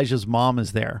there. Elijah's mom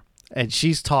is there. And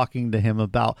she's talking to him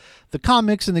about the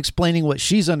comics and explaining what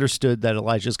she's understood that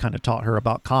Elijah's kind of taught her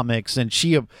about comics. And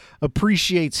she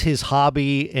appreciates his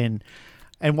hobby. And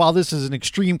while this is an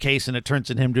extreme case and it turns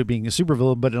in him to being a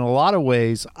supervillain, but in a lot of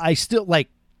ways, I still like,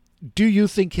 do you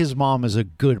think his mom is a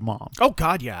good mom? Oh,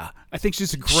 God, yeah. I think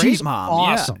she's a great mom.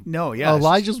 Awesome. Yeah. No, yeah.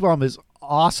 Elijah's mom is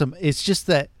awesome. It's just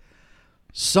that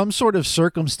some sort of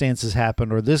circumstances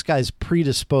happened, or this guy's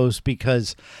predisposed,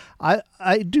 because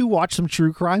I do watch some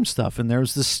true crime stuff, and there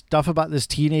was this stuff about this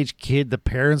teenage kid the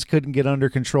parents couldn't get under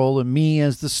control, and me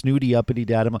as the snooty uppity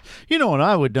dad, I'm like, you know what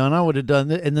I would have done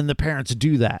this, and then the parents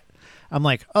do that. I'm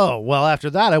like, oh, well, after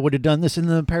that I would have done this, and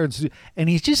then the parents do, and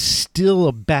he's just still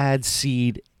a bad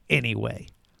seed anyway,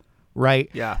 right?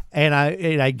 Yeah. And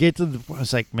I get to I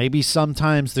was like, maybe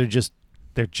sometimes they're just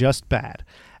bad,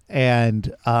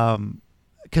 and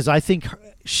because I think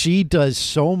she does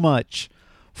so much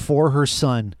for her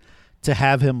son to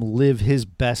have him live his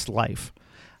best life.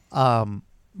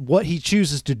 What he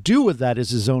chooses to do with that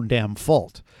is his own damn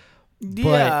fault.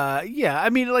 Yeah. I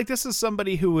mean, like, this is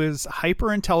somebody who is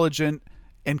hyper intelligent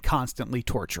and constantly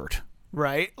tortured,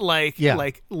 right? Like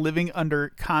living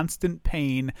under constant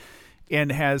pain, and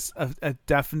has a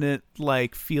definite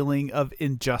like feeling of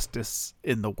injustice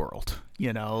in the world,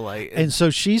 you know, like. And so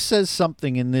she says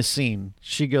something in this scene.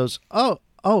 She goes,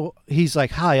 oh, he's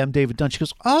like, hi, I'm David Dunn. She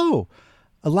goes, oh,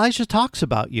 Elijah talks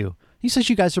about you. He says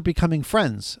you guys are becoming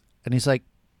friends. And he's like,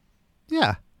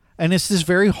 yeah. And it's this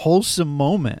very wholesome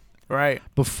moment. Right.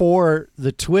 Before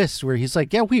the twist where he's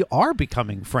like, yeah, we are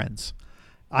becoming friends.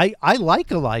 I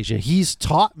like Elijah. He's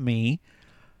taught me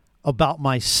about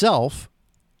myself,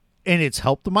 and it's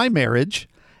helped my marriage,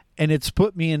 and it's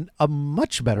put me in a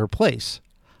much better place.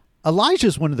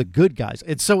 Elijah's one of the good guys.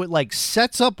 And so it like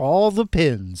sets up all the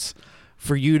pins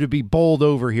for you to be bowled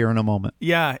over here in a moment.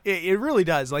 Yeah, it really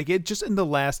does. Like, it just in the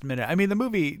last minute. I mean, the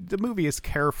movie is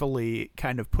carefully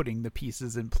kind of putting the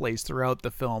pieces in place throughout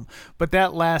the film, but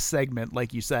that last segment,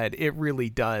 like you said, it really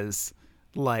does,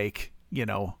 like, you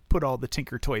know, put all the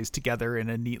Tinker Toys together in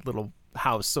a neat little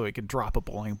house so it can drop a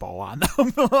bowling ball on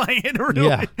them. Like,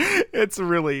 it's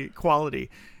really quality.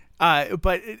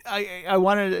 But I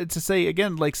wanted to say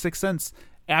again, like Sixth Sense,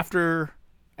 after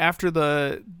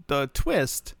the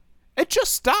twist, it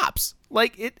just stops.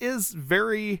 Like, it is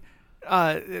very.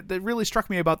 That really struck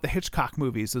me about the Hitchcock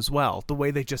movies as well. The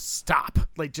way they just stop,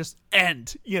 like just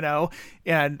end, you know,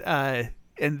 and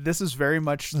this is very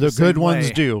much the good same ones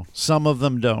way. do. Some of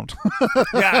them don't.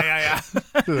 Yeah.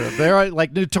 They're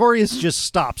like Notorious just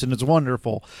stops and it's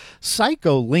wonderful.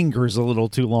 Psycho lingers a little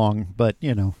too long, but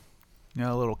you know.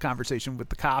 A little conversation with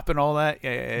the cop and all that.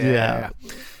 Yeah.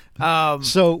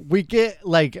 So we get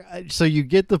so you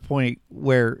get the point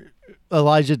where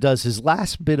Elijah does his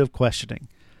last bit of questioning.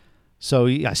 So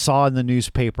I saw in the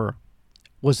newspaper,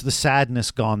 was the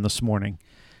sadness gone this morning?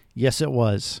 Yes, it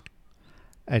was.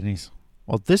 And he's,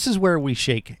 well, this is where we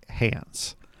shake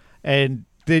hands. And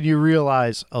then you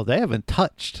realize, oh, they haven't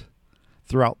touched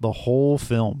throughout the whole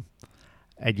film.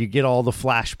 And you get all the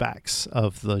flashbacks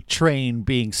of the train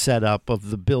being set up, of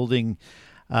the building,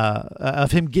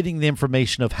 of him getting the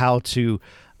information of how to,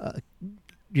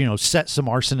 set some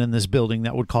arson in this building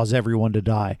that would cause everyone to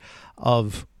die.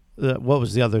 Of what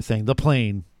was the other thing? The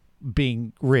plane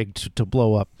being rigged to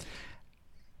blow up.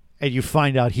 And you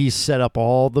find out he's set up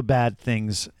all the bad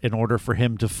things in order for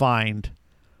him to find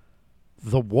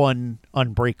the one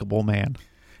unbreakable man.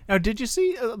 Now, did you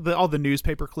see all the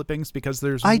newspaper clippings? Because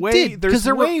there's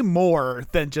way more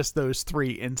than just those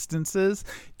three instances.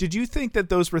 Did you think that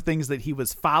those were things that he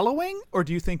was following, or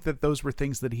do you think that those were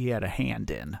things that he had a hand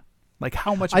in? Like,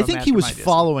 how much of I a think he was mastermind is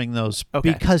following those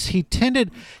because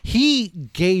he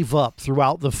gave up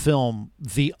throughout the film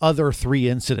the other three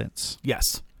incidents.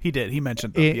 Yes, he did. He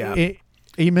mentioned them.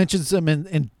 He mentions them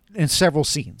in several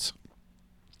scenes.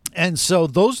 And so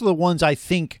those are the ones I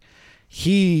think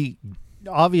he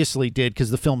obviously did,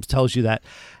 because the film tells you that.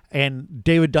 And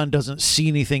David Dunn doesn't see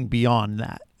anything beyond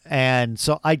that. And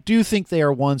so I do think they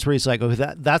are ones where he's like, oh,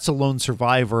 that's a lone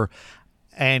survivor.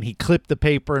 And he clipped the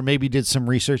paper and maybe did some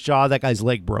research. Oh, that guy's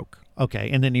leg broke. Okay,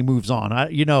 and then he moves on.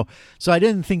 So I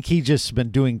didn't think he just been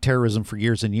doing terrorism for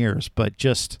years and years, but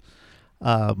just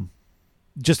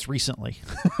recently.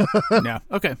 Yeah.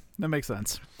 Okay, that makes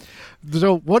sense.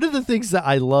 So one of the things that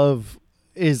I love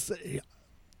is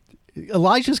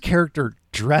Elijah's character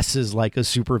dresses like a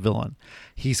supervillain.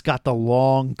 He's got the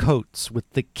long coats with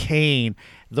the cane,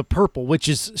 the purple, which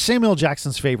is Samuel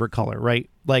Jackson's favorite color, right?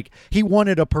 Like, he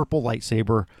wanted a purple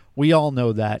lightsaber. We all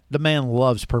know that. The man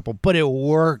loves purple, but it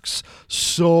works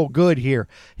so good here.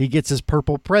 He gets his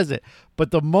purple present.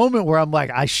 But the moment where I'm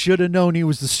like, I should have known he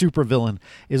was the supervillain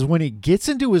is when he gets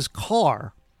into his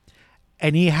car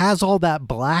and he has all that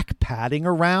black padding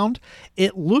around.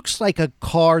 It looks like a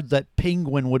car that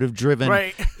Penguin would have driven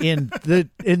Right. in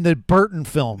the Burton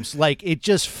films. Like, it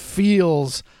just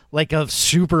feels like a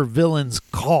supervillain's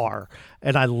car,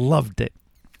 and I loved it.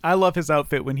 I love his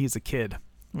outfit when he's a kid.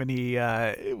 When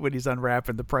he's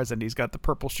unwrapping the present, he's got the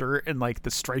purple shirt and like the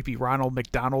stripy Ronald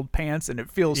McDonald pants, and it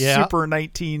feels super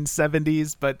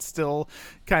 1970s, but still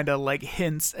kind of like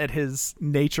hints at his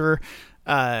nature.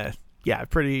 Yeah,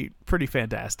 pretty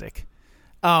fantastic.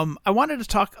 I wanted to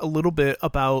talk a little bit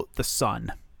about the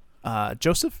son.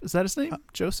 Joseph, is that his name?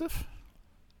 Joseph?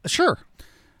 Sure.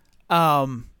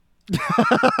 I'll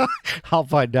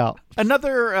find out.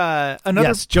 Another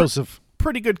Yes, Joseph.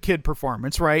 Pretty good kid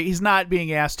performance, right? He's not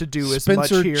being asked to do as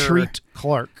Spencer much here. Treat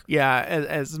Clark. Yeah,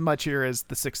 as much here as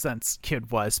the Sixth Sense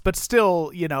kid was, but still,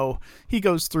 he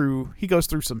goes through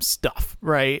some stuff,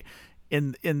 right,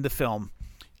 in the film.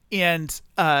 And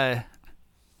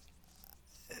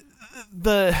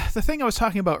the thing I was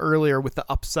talking about earlier with the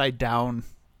upside down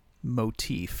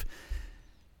motif,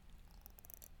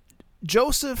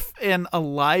 Joseph and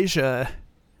Elijah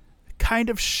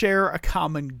kind of share a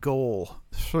common goal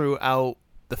throughout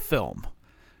the film,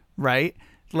 right?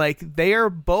 Like, they are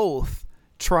both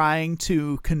trying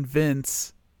to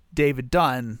convince David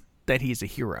Dunn that he's a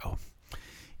hero.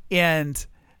 And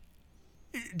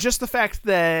just the fact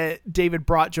that David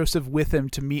brought Joseph with him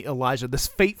to meet Elijah, this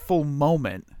fateful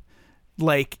moment,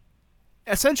 like,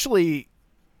 essentially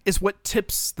is what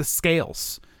tips the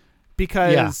scales,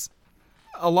 because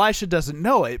Elisha doesn't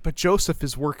know it, but Joseph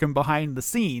is working behind the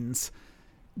scenes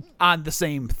on the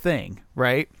same thing,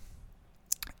 right?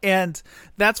 And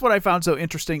that's what I found so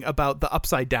interesting about the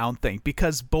upside down thing,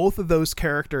 because both of those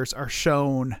characters are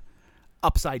shown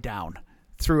upside down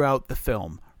throughout the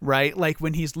film, right? Like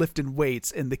when he's lifting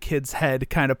weights and the kid's head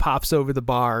kind of pops over the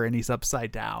bar and he's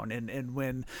upside down. And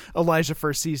when Elijah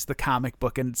first sees the comic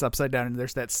book and it's upside down and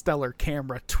there's that stellar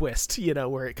camera twist,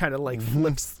 where it kind of like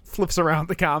flips around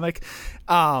the comic.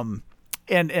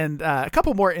 And a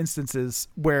couple more instances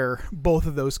where both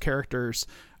of those characters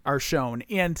are shown.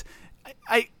 And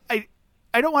I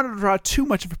don't want to draw too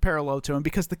much of a parallel to him,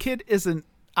 because the kid isn't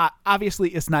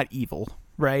obviously is not evil,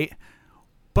 right?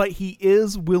 But he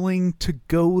is willing to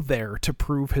go there to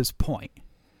prove his point,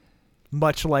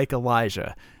 much like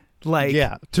Elijah. Like,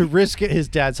 to risk his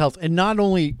dad's health. And not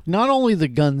only the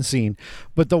gun scene,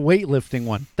 but the weightlifting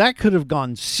one. That could have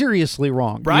gone seriously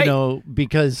wrong, right?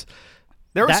 Because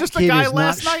there was just a guy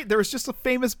last not night. There was just a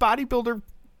famous bodybuilder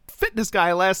fitness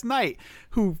guy last night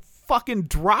who fucking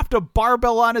dropped a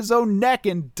barbell on his own neck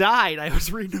and died. I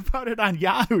was reading about it on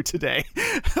Yahoo today.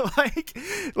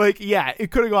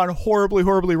 It could have gone horribly,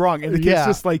 horribly wrong. And the kid's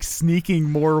just like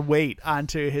sneaking more weight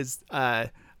onto his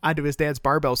dad's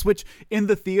barbells, which in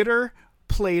the theater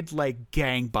played like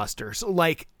gangbusters.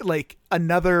 Like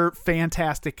another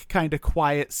fantastic kind of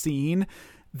quiet scene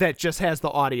that just has the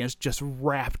audience just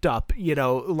wrapped up,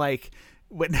 like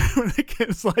when the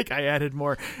kid's like, I added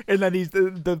more. And then he's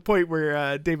the point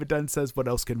where David Dunn says, what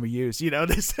else can we use? They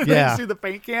see the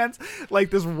paint cans,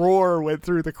 like this roar went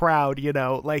through the crowd,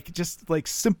 like just like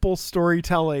simple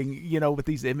storytelling, with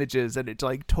these images, and it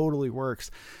like totally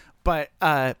works. But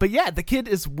yeah, the kid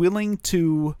is willing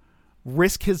to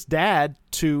risk his dad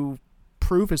to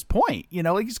prove his point.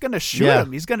 Like he's going to shoot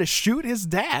him. He's going to shoot his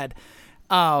dad.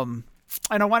 And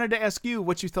I wanted to ask you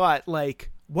what you thought,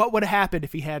 like, what would have happened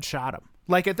if he had shot him?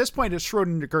 Like, at this point, it's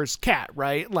Schrodinger's cat,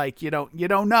 right? Like, you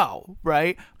don't know,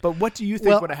 right? But what do you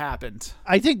think would have happened?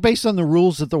 I think based on the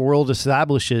rules that the world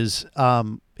establishes,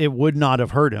 it would not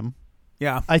have hurt him.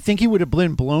 Yeah. I think he would have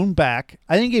been blown back.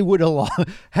 I think he would have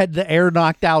had the air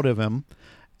knocked out of him,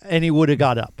 and he would have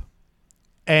got up.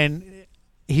 And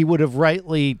he would have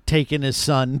rightly taken his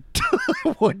son to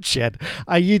the woodshed.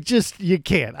 You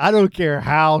can't. I don't care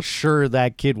how sure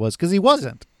that kid was, because he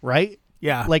wasn't, right?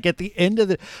 Yeah. Like at the end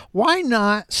of why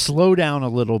not slow down a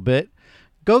little bit?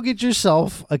 Go get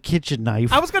yourself a kitchen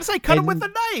knife. I was going to say, cut him with a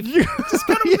knife. Just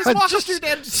cut him. Just walk up to your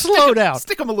dad. Slow down.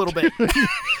 Stick him a little bit.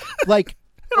 Like,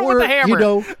 don't want the hammer. You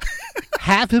know,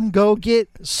 have him go get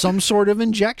some sort of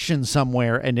injection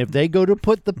somewhere, and if they go to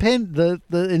put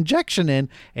the injection in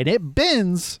and it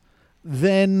bends,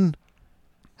 then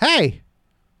hey,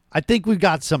 I think we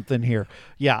got something here.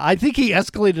 Yeah, I think he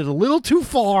escalated a little too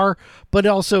far, but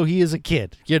also he is a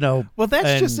kid, you know. Well,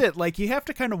 that's just it. Like, you have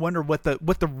to kind of wonder what the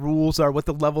rules are, what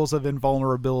the levels of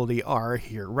invulnerability are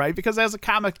here, right? Because as a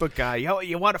comic book guy,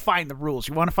 you want to find the rules,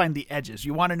 you want to find the edges,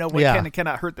 you want to know what can and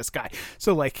cannot hurt this guy.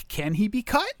 So, like, can he be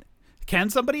cut? Can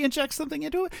somebody inject something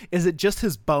into it? Is it just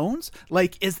his bones?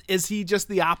 Like, is he just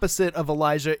the opposite of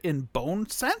Elijah in bone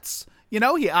sense? You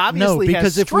know, he obviously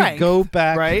because has strength, if we go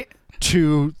back right?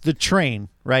 to the train,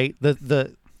 right?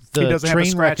 The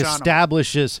train wreck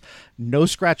establishes no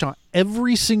scratch on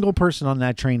every single person on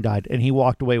that train died, and he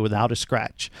walked away without a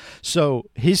scratch. So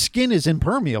his skin is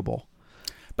impermeable.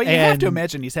 But you have to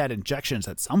imagine he's had injections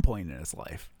at some point in his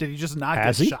life. Did he just not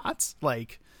get shots?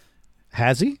 Like,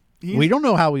 has he? We don't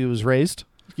know how he was raised.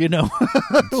 You know,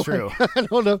 it's true. I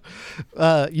don't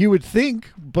know. You would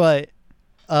think, but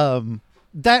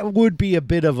that would be a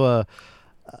bit of a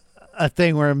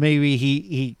thing where maybe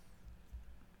he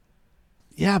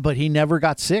but he never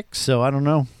got sick, so I don't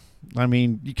know. I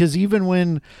mean, because even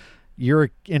when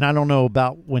and I don't know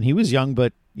about when he was young,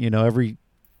 but you know, every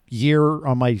year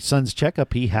on my son's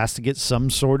checkup, he has to get some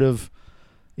sort of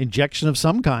injection of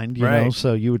some kind, you know,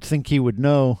 so you would think he would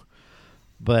know,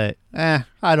 but I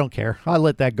don't care. I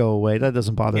let that go away. That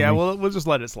doesn't bother me. Yeah, we'll just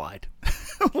let it slide.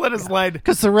 Let it slide.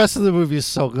 Because the rest of the movie is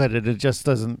so good and it just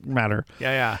doesn't matter.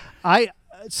 Yeah.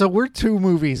 So we're 2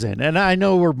 movies in, and I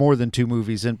know we're more than 2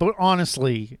 movies in, but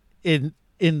honestly, in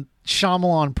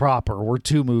Shyamalan proper, we're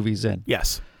 2 movies in.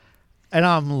 Yes. And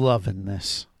I'm loving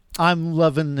this. I'm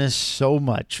loving this so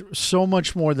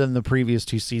much more than the previous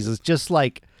 2 seasons. Just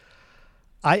like,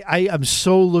 I am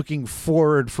so looking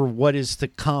forward for what is to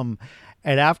come.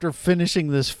 And after finishing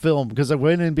this film, because I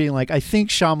went in being like, I think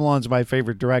Shyamalan's my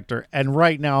favorite director, and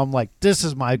right now I'm like, this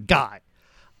is my guy.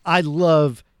 I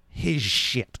love his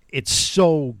shit. It's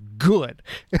so good.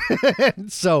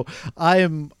 And so I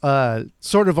am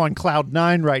sort of on cloud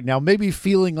 9 right now, maybe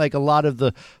feeling like a lot of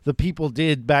the people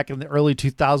did back in the early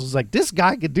 2000s, like, this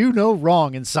guy could do no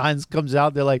wrong, and Signs comes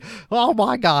out, they're like, oh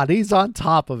my God, he's on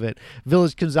top of it.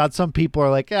 Village comes out, some people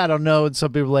are like, I don't know, and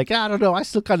some people are like, I don't know, I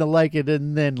still kind of like it,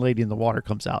 and then Lady in the Water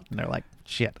comes out, and they're like,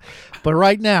 shit. But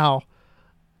right now,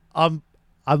 I'm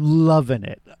loving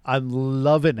it. I'm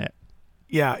loving it.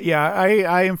 Yeah,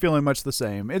 I am feeling much the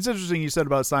same. It's interesting you said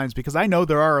about Signs, because I know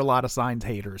there are a lot of Signs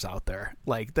haters out there.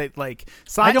 Like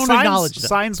Signs, I don't acknowledge them.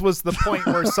 Signs was the point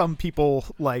where some people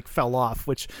like fell off,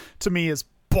 which to me is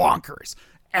bonkers,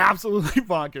 absolutely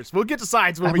bonkers. We'll get to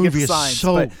Signs when we get to Signs.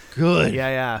 So good.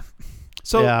 Yeah.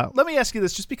 So let me ask you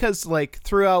this, just because like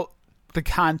throughout the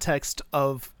context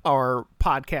of our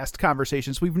podcast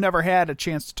conversations, we've never had a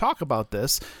chance to talk about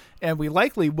this, and we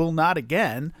likely will not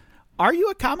again. Are you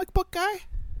a comic book guy?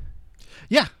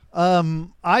 Yeah.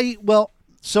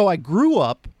 So I grew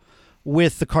up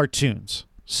with the cartoons.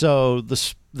 So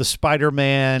the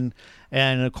Spider-Man,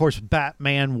 and of course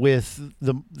Batman with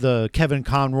the Kevin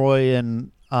Conroy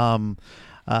and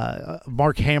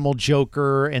Mark Hamill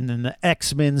Joker, and then the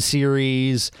X-Men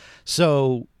series.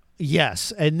 So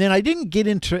yes, and then I didn't get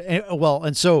into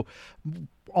and so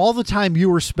all the time you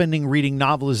were spending reading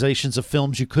novelizations of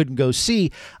films you couldn't go see,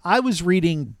 I was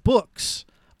reading books,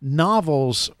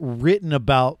 novels written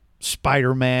about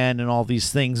Spider-Man and all these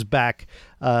things back.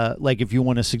 Like, if you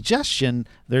want a suggestion,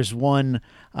 there's one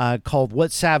called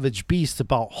What Savage Beast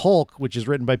about Hulk, which is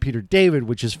written by Peter David,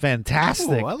 which is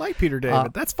fantastic. Oh, I like Peter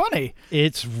David. That's funny.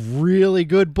 It's really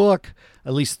good book,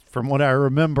 at least from what I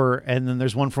remember. And then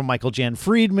there's one from Michael Jan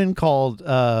Friedman called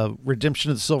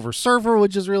Redemption of the Silver Surfer,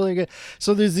 which is really good.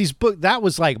 So there's these books. That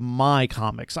was like my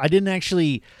comics. I didn't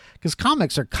actually, because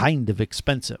comics are kind of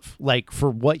expensive. Like,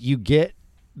 for what you get,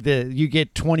 you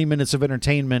get 20 minutes of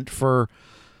entertainment for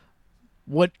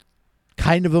what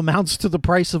kind of amounts to the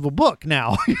price of a book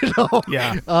now, you know?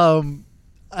 Yeah.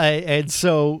 And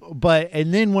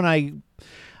then when I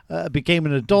became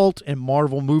an adult and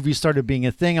Marvel movies started being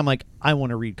a thing, I'm like, I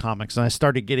want to read comics, and I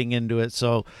started getting into it.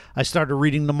 So I started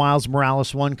reading the Miles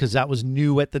Morales one because that was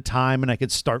new at the time, and I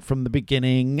could start from the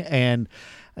beginning, and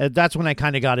that's when I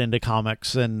kind of got into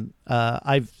comics. And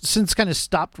I've since kind of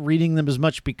stopped reading them as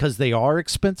much because they are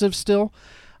expensive still.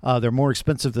 They're more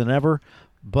expensive than ever,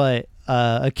 but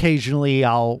occasionally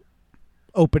I'll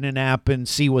open an app and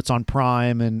see what's on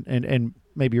Prime and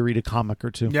maybe read a comic or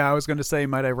 2. Yeah, I was going to say,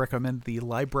 might I recommend the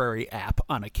library app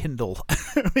on a Kindle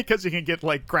because you can get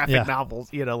like graphic novels,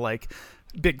 you know, like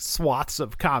big swaths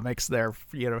of comics there,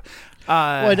 Well,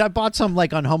 I bought some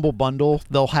like on Humble Bundle.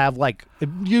 They'll have like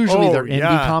usually they're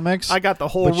indie comics. I got the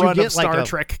whole but you run get of Star like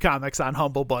Trek comics on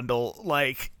Humble Bundle.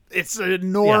 Like, it's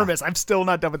enormous. I'm still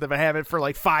not done with them. I have it for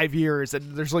like 5 years,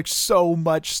 and there's like so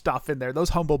much stuff in there. Those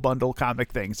Humble Bundle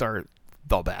comic things are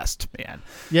the best, man.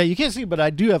 Yeah, you can't see, but I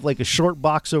do have like a short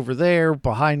box over there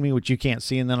behind me, which you can't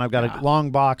see, and then I've got a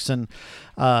long box, and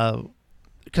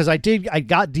because I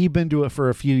got deep into it for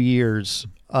a few years,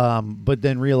 but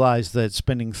then realized that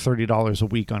spending $30 a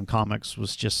week on comics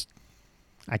was just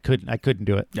I couldn't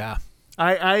do it. Yeah,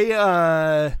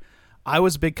 I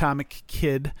was a big comic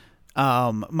kid.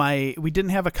 We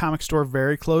didn't have a comic store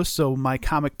very close, so my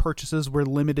comic purchases were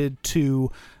limited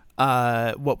to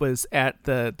what was at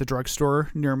the drugstore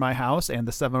near my house and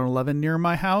the 7-Eleven near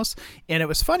my house. And it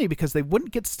was funny because they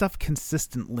wouldn't get stuff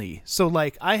consistently. So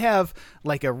like I have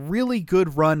like a really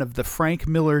good run of the Frank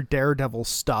Miller Daredevil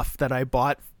stuff that I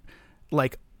bought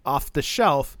like off the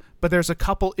shelf, but there's a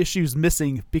couple issues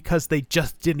missing because they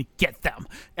just didn't get them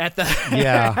at the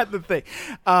at the thing.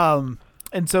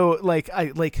 And so,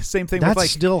 same thing with, like,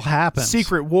 still happens.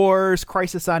 Secret Wars,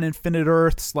 Crisis on Infinite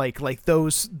Earths, like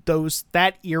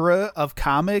that era of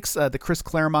comics, the Chris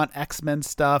Claremont X-Men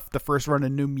stuff, the first run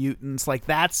of New Mutants, like,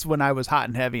 that's when I was hot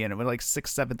and heavy, and it was, like,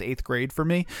 6th, 7th, 8th grade for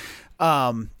me.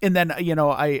 And then,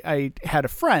 I had a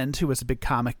friend who was a big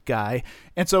comic guy,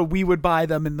 and so we would buy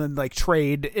them and then, like,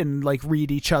 trade and, like,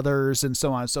 read each other's and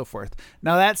so on and so forth.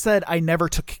 Now, that said, I never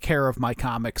took care of my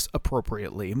comics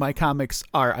appropriately. My comics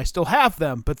I still have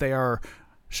them, but they are,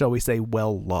 shall we say,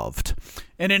 well loved.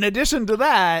 And in addition to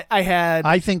that,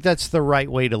 I think that's the right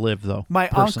way to live, though. My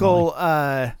uncle,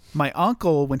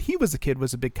 when he was a kid,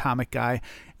 was a big comic guy.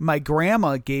 My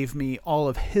grandma gave me all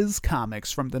of his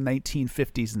comics from the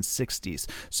 1950s and 60s.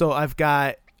 So I've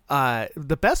got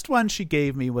the best one she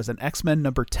gave me was an X-Men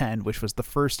number 10, which was the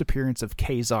first appearance of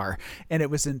Kazar, and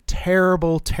it was in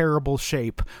terrible, terrible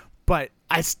shape, but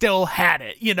I still had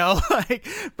it,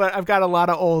 but I've got a lot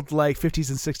of old, like, 50s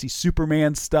and 60s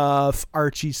Superman stuff,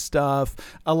 Archie stuff,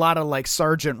 a lot of, like,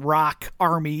 Sergeant Rock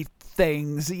Army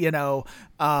things, a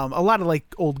lot of,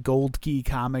 like, old Gold Key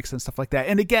comics and stuff like that.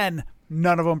 And again,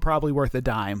 none of them probably worth a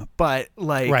dime, but,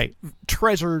 like,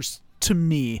 treasures to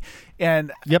me.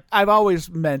 And I've always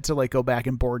meant to, like, go back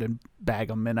and board and bag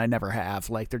them, and I never have.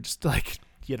 Like, they're just, like,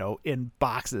 in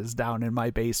boxes down in my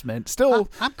basement. Still,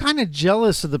 I'm kind of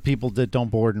jealous of the people that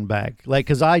don't board and bag, like,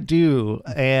 because I do.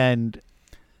 And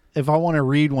if I want to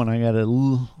read one, I got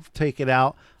to take it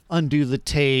out, undo the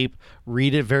tape,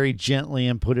 read it very gently,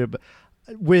 and put it.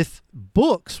 With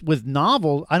books, with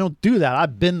novels, I don't do that. I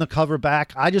bend the cover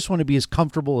back. I just want to be as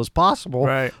comfortable as possible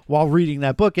while reading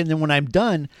that book. And then when I'm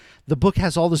done, the book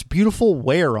has all this beautiful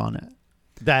wear on it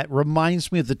that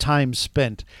reminds me of the time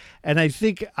spent. And I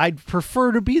think I'd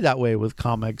prefer to be that way with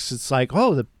comics. It's like,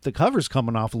 oh, the cover's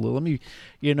coming off a little. Let me,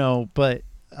 but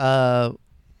I'm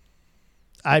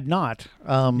not.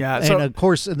 And of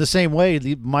course, in the same way,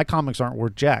 my comics aren't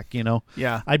worth jack,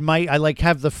 Yeah. I like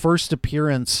have the first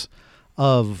appearance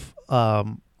of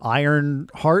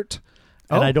Ironheart,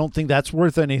 and I don't think that's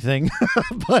worth anything,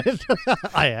 but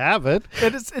I have it.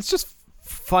 It's just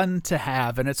fun to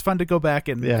have, and it's fun to go back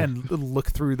and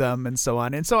look through them and so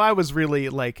on. And so I was really,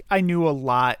 like, I knew a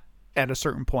lot at a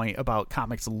certain point about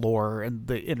comics lore and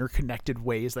the interconnected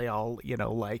ways they all,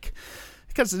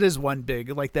 because it is one big,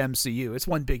 like the MCU, it's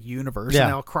one big universe, and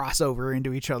they all cross over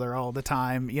into each other all the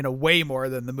time, way more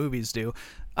than the movies do.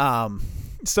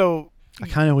 So I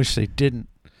kind of wish they didn't.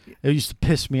 It used to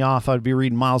piss me off. I'd be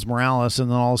reading Miles Morales, and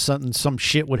then all of a sudden some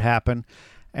shit would happen.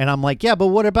 And I'm like, yeah, but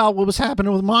what about what was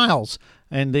happening with Miles?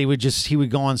 And he would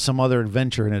go on some other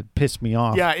adventure, and it pissed me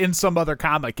off. Yeah, in some other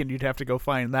comic, and you'd have to go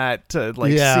find that to,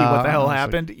 like, see what the hell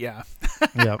happened. Yeah.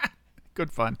 Yep.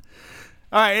 Good fun.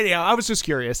 All right. Anyhow, I was just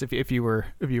curious if you were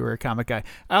a comic guy.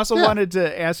 I also wanted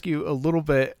to ask you a little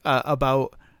bit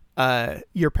about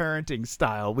your parenting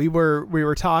style. We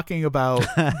were talking about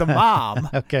the mom.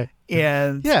 Okay.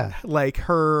 And like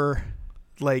her,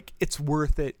 like, it's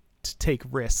worth it to take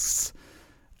risks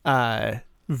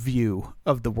view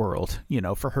of the world,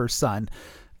 for her son.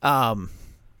 I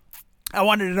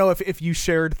wanted to know if you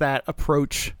shared that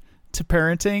approach to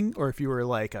parenting, or if you were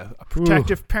like a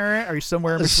protective parent. Are you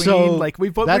somewhere in between? So, like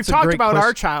we've talked about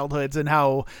our childhoods and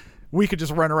how we could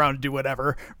just run around and do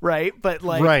whatever, right? But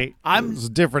like, it's a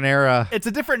different era. It's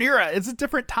a different era. It's a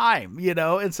different time,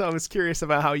 And so I was curious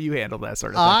about how you handle that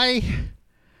sort of thing.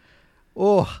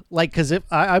 Because if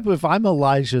I'm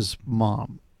Elijah's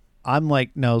mom, I'm like,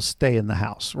 no, stay in the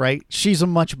house, right? She's a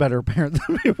much better parent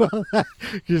than me,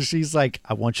 because she's like,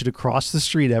 I want you to cross the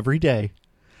street every day,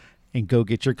 and go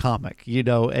get your comic,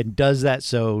 and does that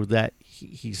so that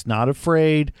he's not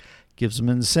afraid, gives him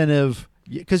incentive,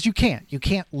 because you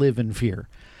can't live in fear,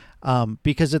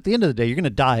 because at the end of the day, you're going to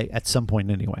die at some point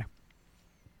anyway.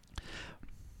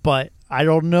 But I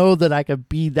don't know that I could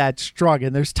be that strong.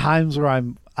 And there's times where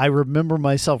I remember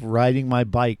myself riding my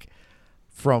bike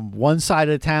from one side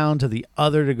of town to the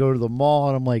other to go to the mall.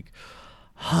 And I'm like,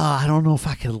 I don't know if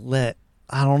I could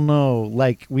I don't know.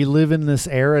 Like, we live in this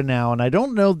era now, and I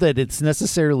don't know that it's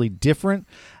necessarily different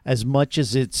as much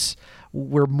as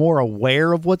we're more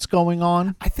aware of what's going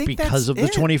on. I think because of the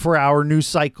it. 24-hour news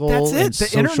cycle and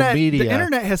social media. The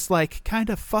internet has like kind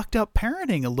of fucked up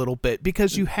parenting a little bit,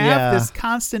 because you have this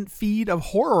constant feed of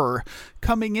horror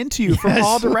coming into you from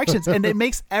all directions, and it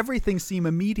makes everything seem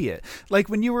immediate. Like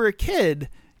when you were a kid,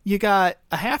 you got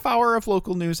a half hour of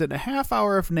local news and a half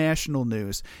hour of national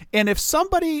news. And if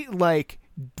somebody like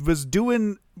was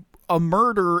doing a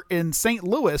murder in St.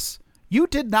 Louis, you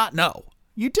did not know.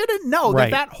 You didn't know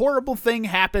that horrible thing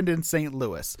happened in St.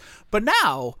 Louis. But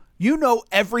now you know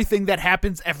everything that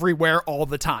happens everywhere all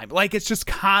the time. Like, it's just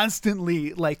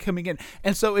constantly like coming in.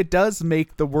 And so it does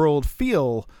make the world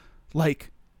feel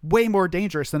like way more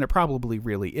dangerous than it probably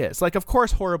really is. Like, of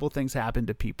course, horrible things happen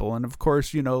to people. And of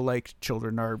course, like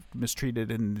children are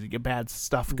mistreated and bad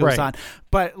stuff goes on.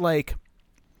 But like,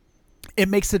 it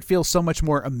makes it feel so much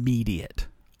more immediate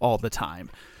all the time.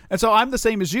 And so I'm the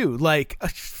same as you. Like,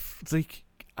 it's like,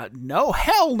 no,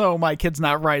 hell no, my kid's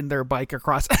not riding their bike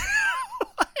across.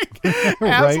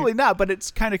 Absolutely not. But it's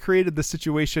kind of created the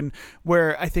situation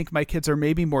where I think my kids are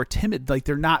maybe more timid. Like,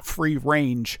 they're not free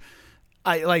range.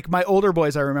 Like my older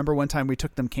boys, I remember one time we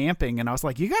took them camping, and I was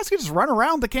like, you guys can just run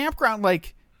around the campground.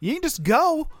 Like, you can just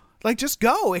go. Like, just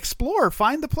go, explore,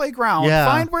 find the playground,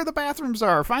 find where the bathrooms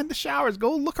are, find the showers,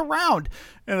 go look around.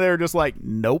 And they're just like,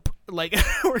 nope. Like,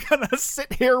 we're going to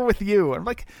sit here with you. I'm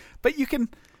like, but you can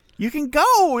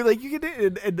go. Like, you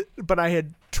can, but I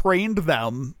had trained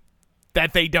them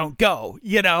that they don't go,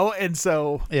 And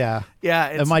so, yeah.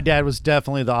 And my dad was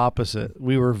definitely the opposite.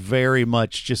 We were very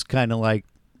much just kind of like,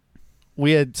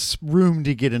 we had room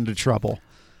to get into trouble.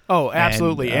 Oh,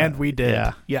 absolutely. And we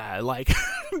did. Yeah, like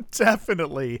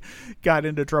definitely got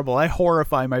into trouble. I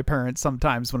horrify my parents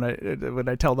sometimes when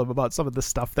I tell them about some of the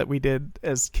stuff that we did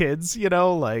as kids,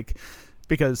 like,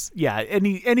 because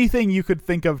anything you could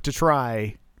think of to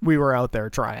try, we were out there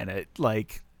trying it.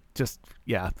 Like, just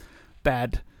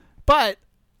bad. But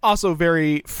also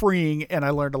very freeing, and I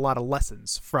learned a lot of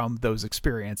lessons from those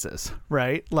experiences,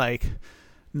 right? Like,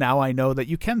 now I know that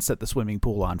you can set the swimming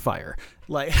pool on fire.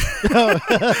 Like,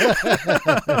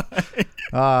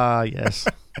 yes.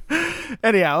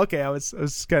 Anyhow, okay. I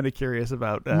was kind of curious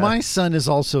about. My son is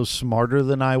also smarter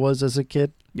than I was as a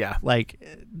kid. Yeah, like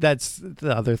that's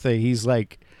the other thing. He's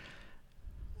like,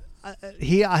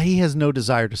 he has no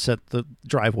desire to set the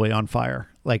driveway on fire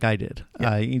like I did.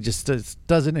 He just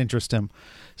doesn't interest him.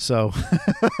 So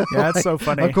that's so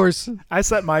funny. Of course, I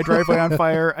set my driveway on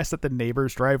fire. I set the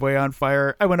neighbor's driveway on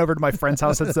fire. I went over to my friend's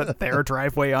house and set their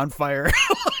driveway on fire.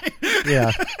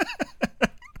 Yeah.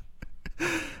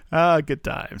 Good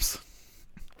times.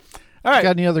 All right.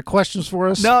 Got any other questions for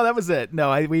us? No, that was it.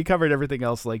 No, we covered everything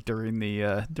else like during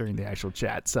the actual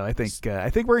chat. So I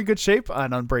think we're in good shape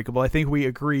on Unbreakable. I think we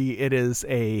agree it is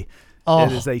a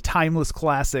timeless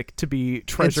classic to be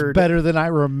treasured. It's better than I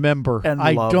remember. And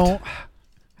loved.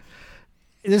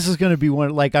 This is going to be one,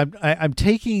 like, I'm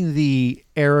taking the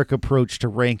Eric approach to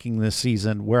ranking this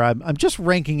season, where I'm just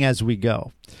ranking as we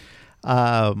go,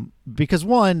 because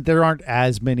one, there aren't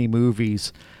as many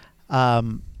movies,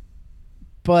 but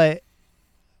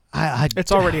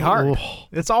it's already hard.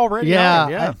 It's already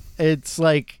hard. Yeah, it's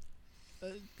like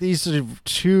these are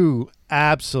two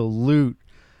absolute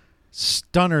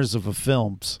stunners of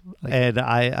films, and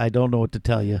I don't know what to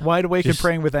tell you. Wide Awake and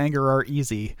Praying with Anger are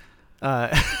easy.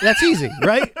 That's easy,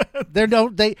 right?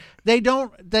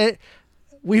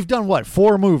 We've done what,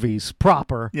 4 movies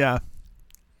proper? Yeah.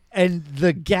 And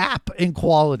the gap in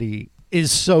quality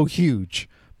is so huge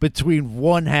between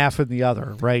one half and the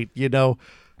other, right?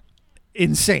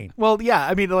 Insane. Well, yeah.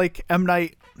 I mean, like M.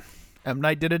 Night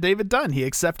did a David Dunn. He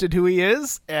accepted who he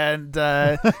is and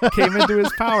came into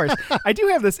his powers. I do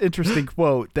have this interesting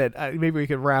quote that maybe we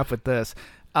could wrap with this.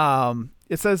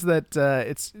 It says that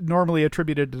it's normally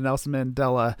attributed to Nelson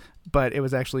Mandela, but it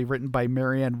was actually written by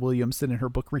Marianne Williamson in her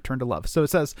book Return to Love. So it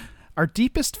says, our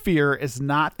deepest fear is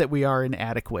not that we are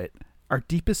inadequate. Our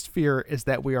deepest fear is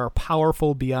that we are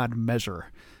powerful beyond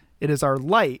measure. It is our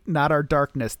light, not our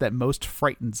darkness, that most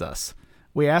frightens us.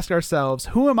 We ask ourselves,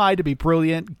 who am I to be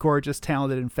brilliant, gorgeous,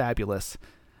 talented, and fabulous?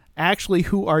 Actually,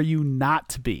 who are you not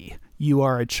to be? You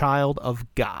are a child of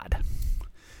God.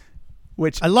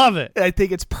 which I love it. I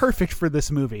think it's perfect for this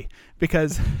movie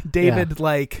because David,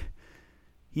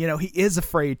 he is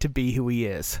afraid to be who he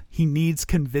is. He needs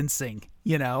convincing,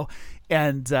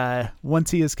 and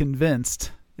once he is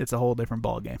convinced, it's a whole different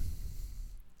ballgame.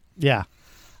 Yeah.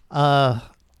 I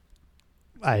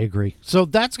agree. So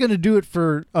that's going to do it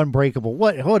for Unbreakable.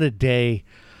 What a day.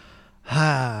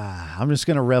 I'm just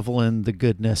going to revel in the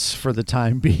goodness for the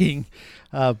time being.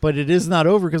 But it is not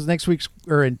over because in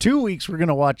 2 weeks, we're going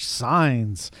to watch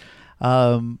Signs,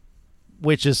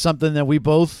 which is something that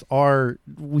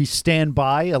we stand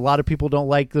by. A lot of people don't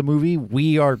like the movie.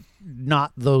 We are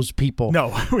not those people.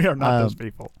 No, we are not those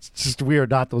people. It's just, we are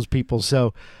not those people.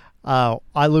 So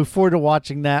I look forward to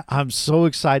watching that. I'm so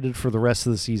excited for the rest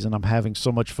of the season. I'm having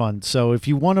so much fun. So if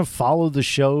you want to follow the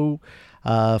show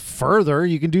further,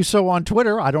 you can do so on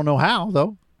Twitter. I don't know how,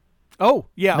 though. Oh,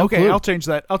 yeah. No okay. clue. I'll change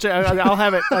that. I'll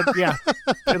have it. Yeah.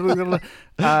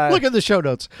 Look at the show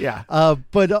notes. Yeah.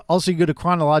 But also you go to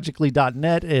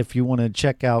chronologically.net if you want to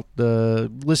check out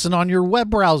listen on your web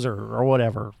browser or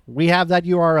whatever. We have that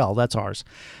URL. That's ours.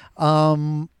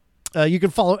 You can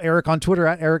follow Eric on Twitter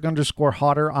at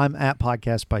Eric_Hodder. I'm at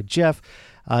Podcast by Jeff.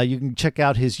 You can check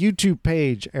out his YouTube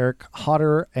page, Eric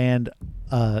Hodder, and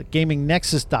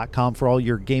GamingNexus.com for all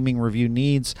your gaming review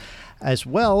needs, as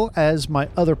well as my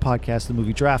other podcast, The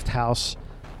Movie Draft House,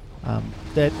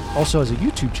 that also has a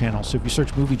YouTube channel. So if you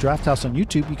search Movie Draft House on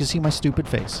YouTube, you can see my stupid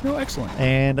face. Oh, excellent.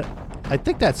 And I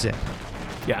think that's it.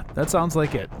 Yeah, that sounds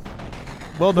like it.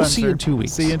 Well done, We'll see you sir. in 2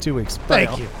 weeks. See you in 2 weeks. Bye,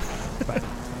 Thank y'all. you. Bye.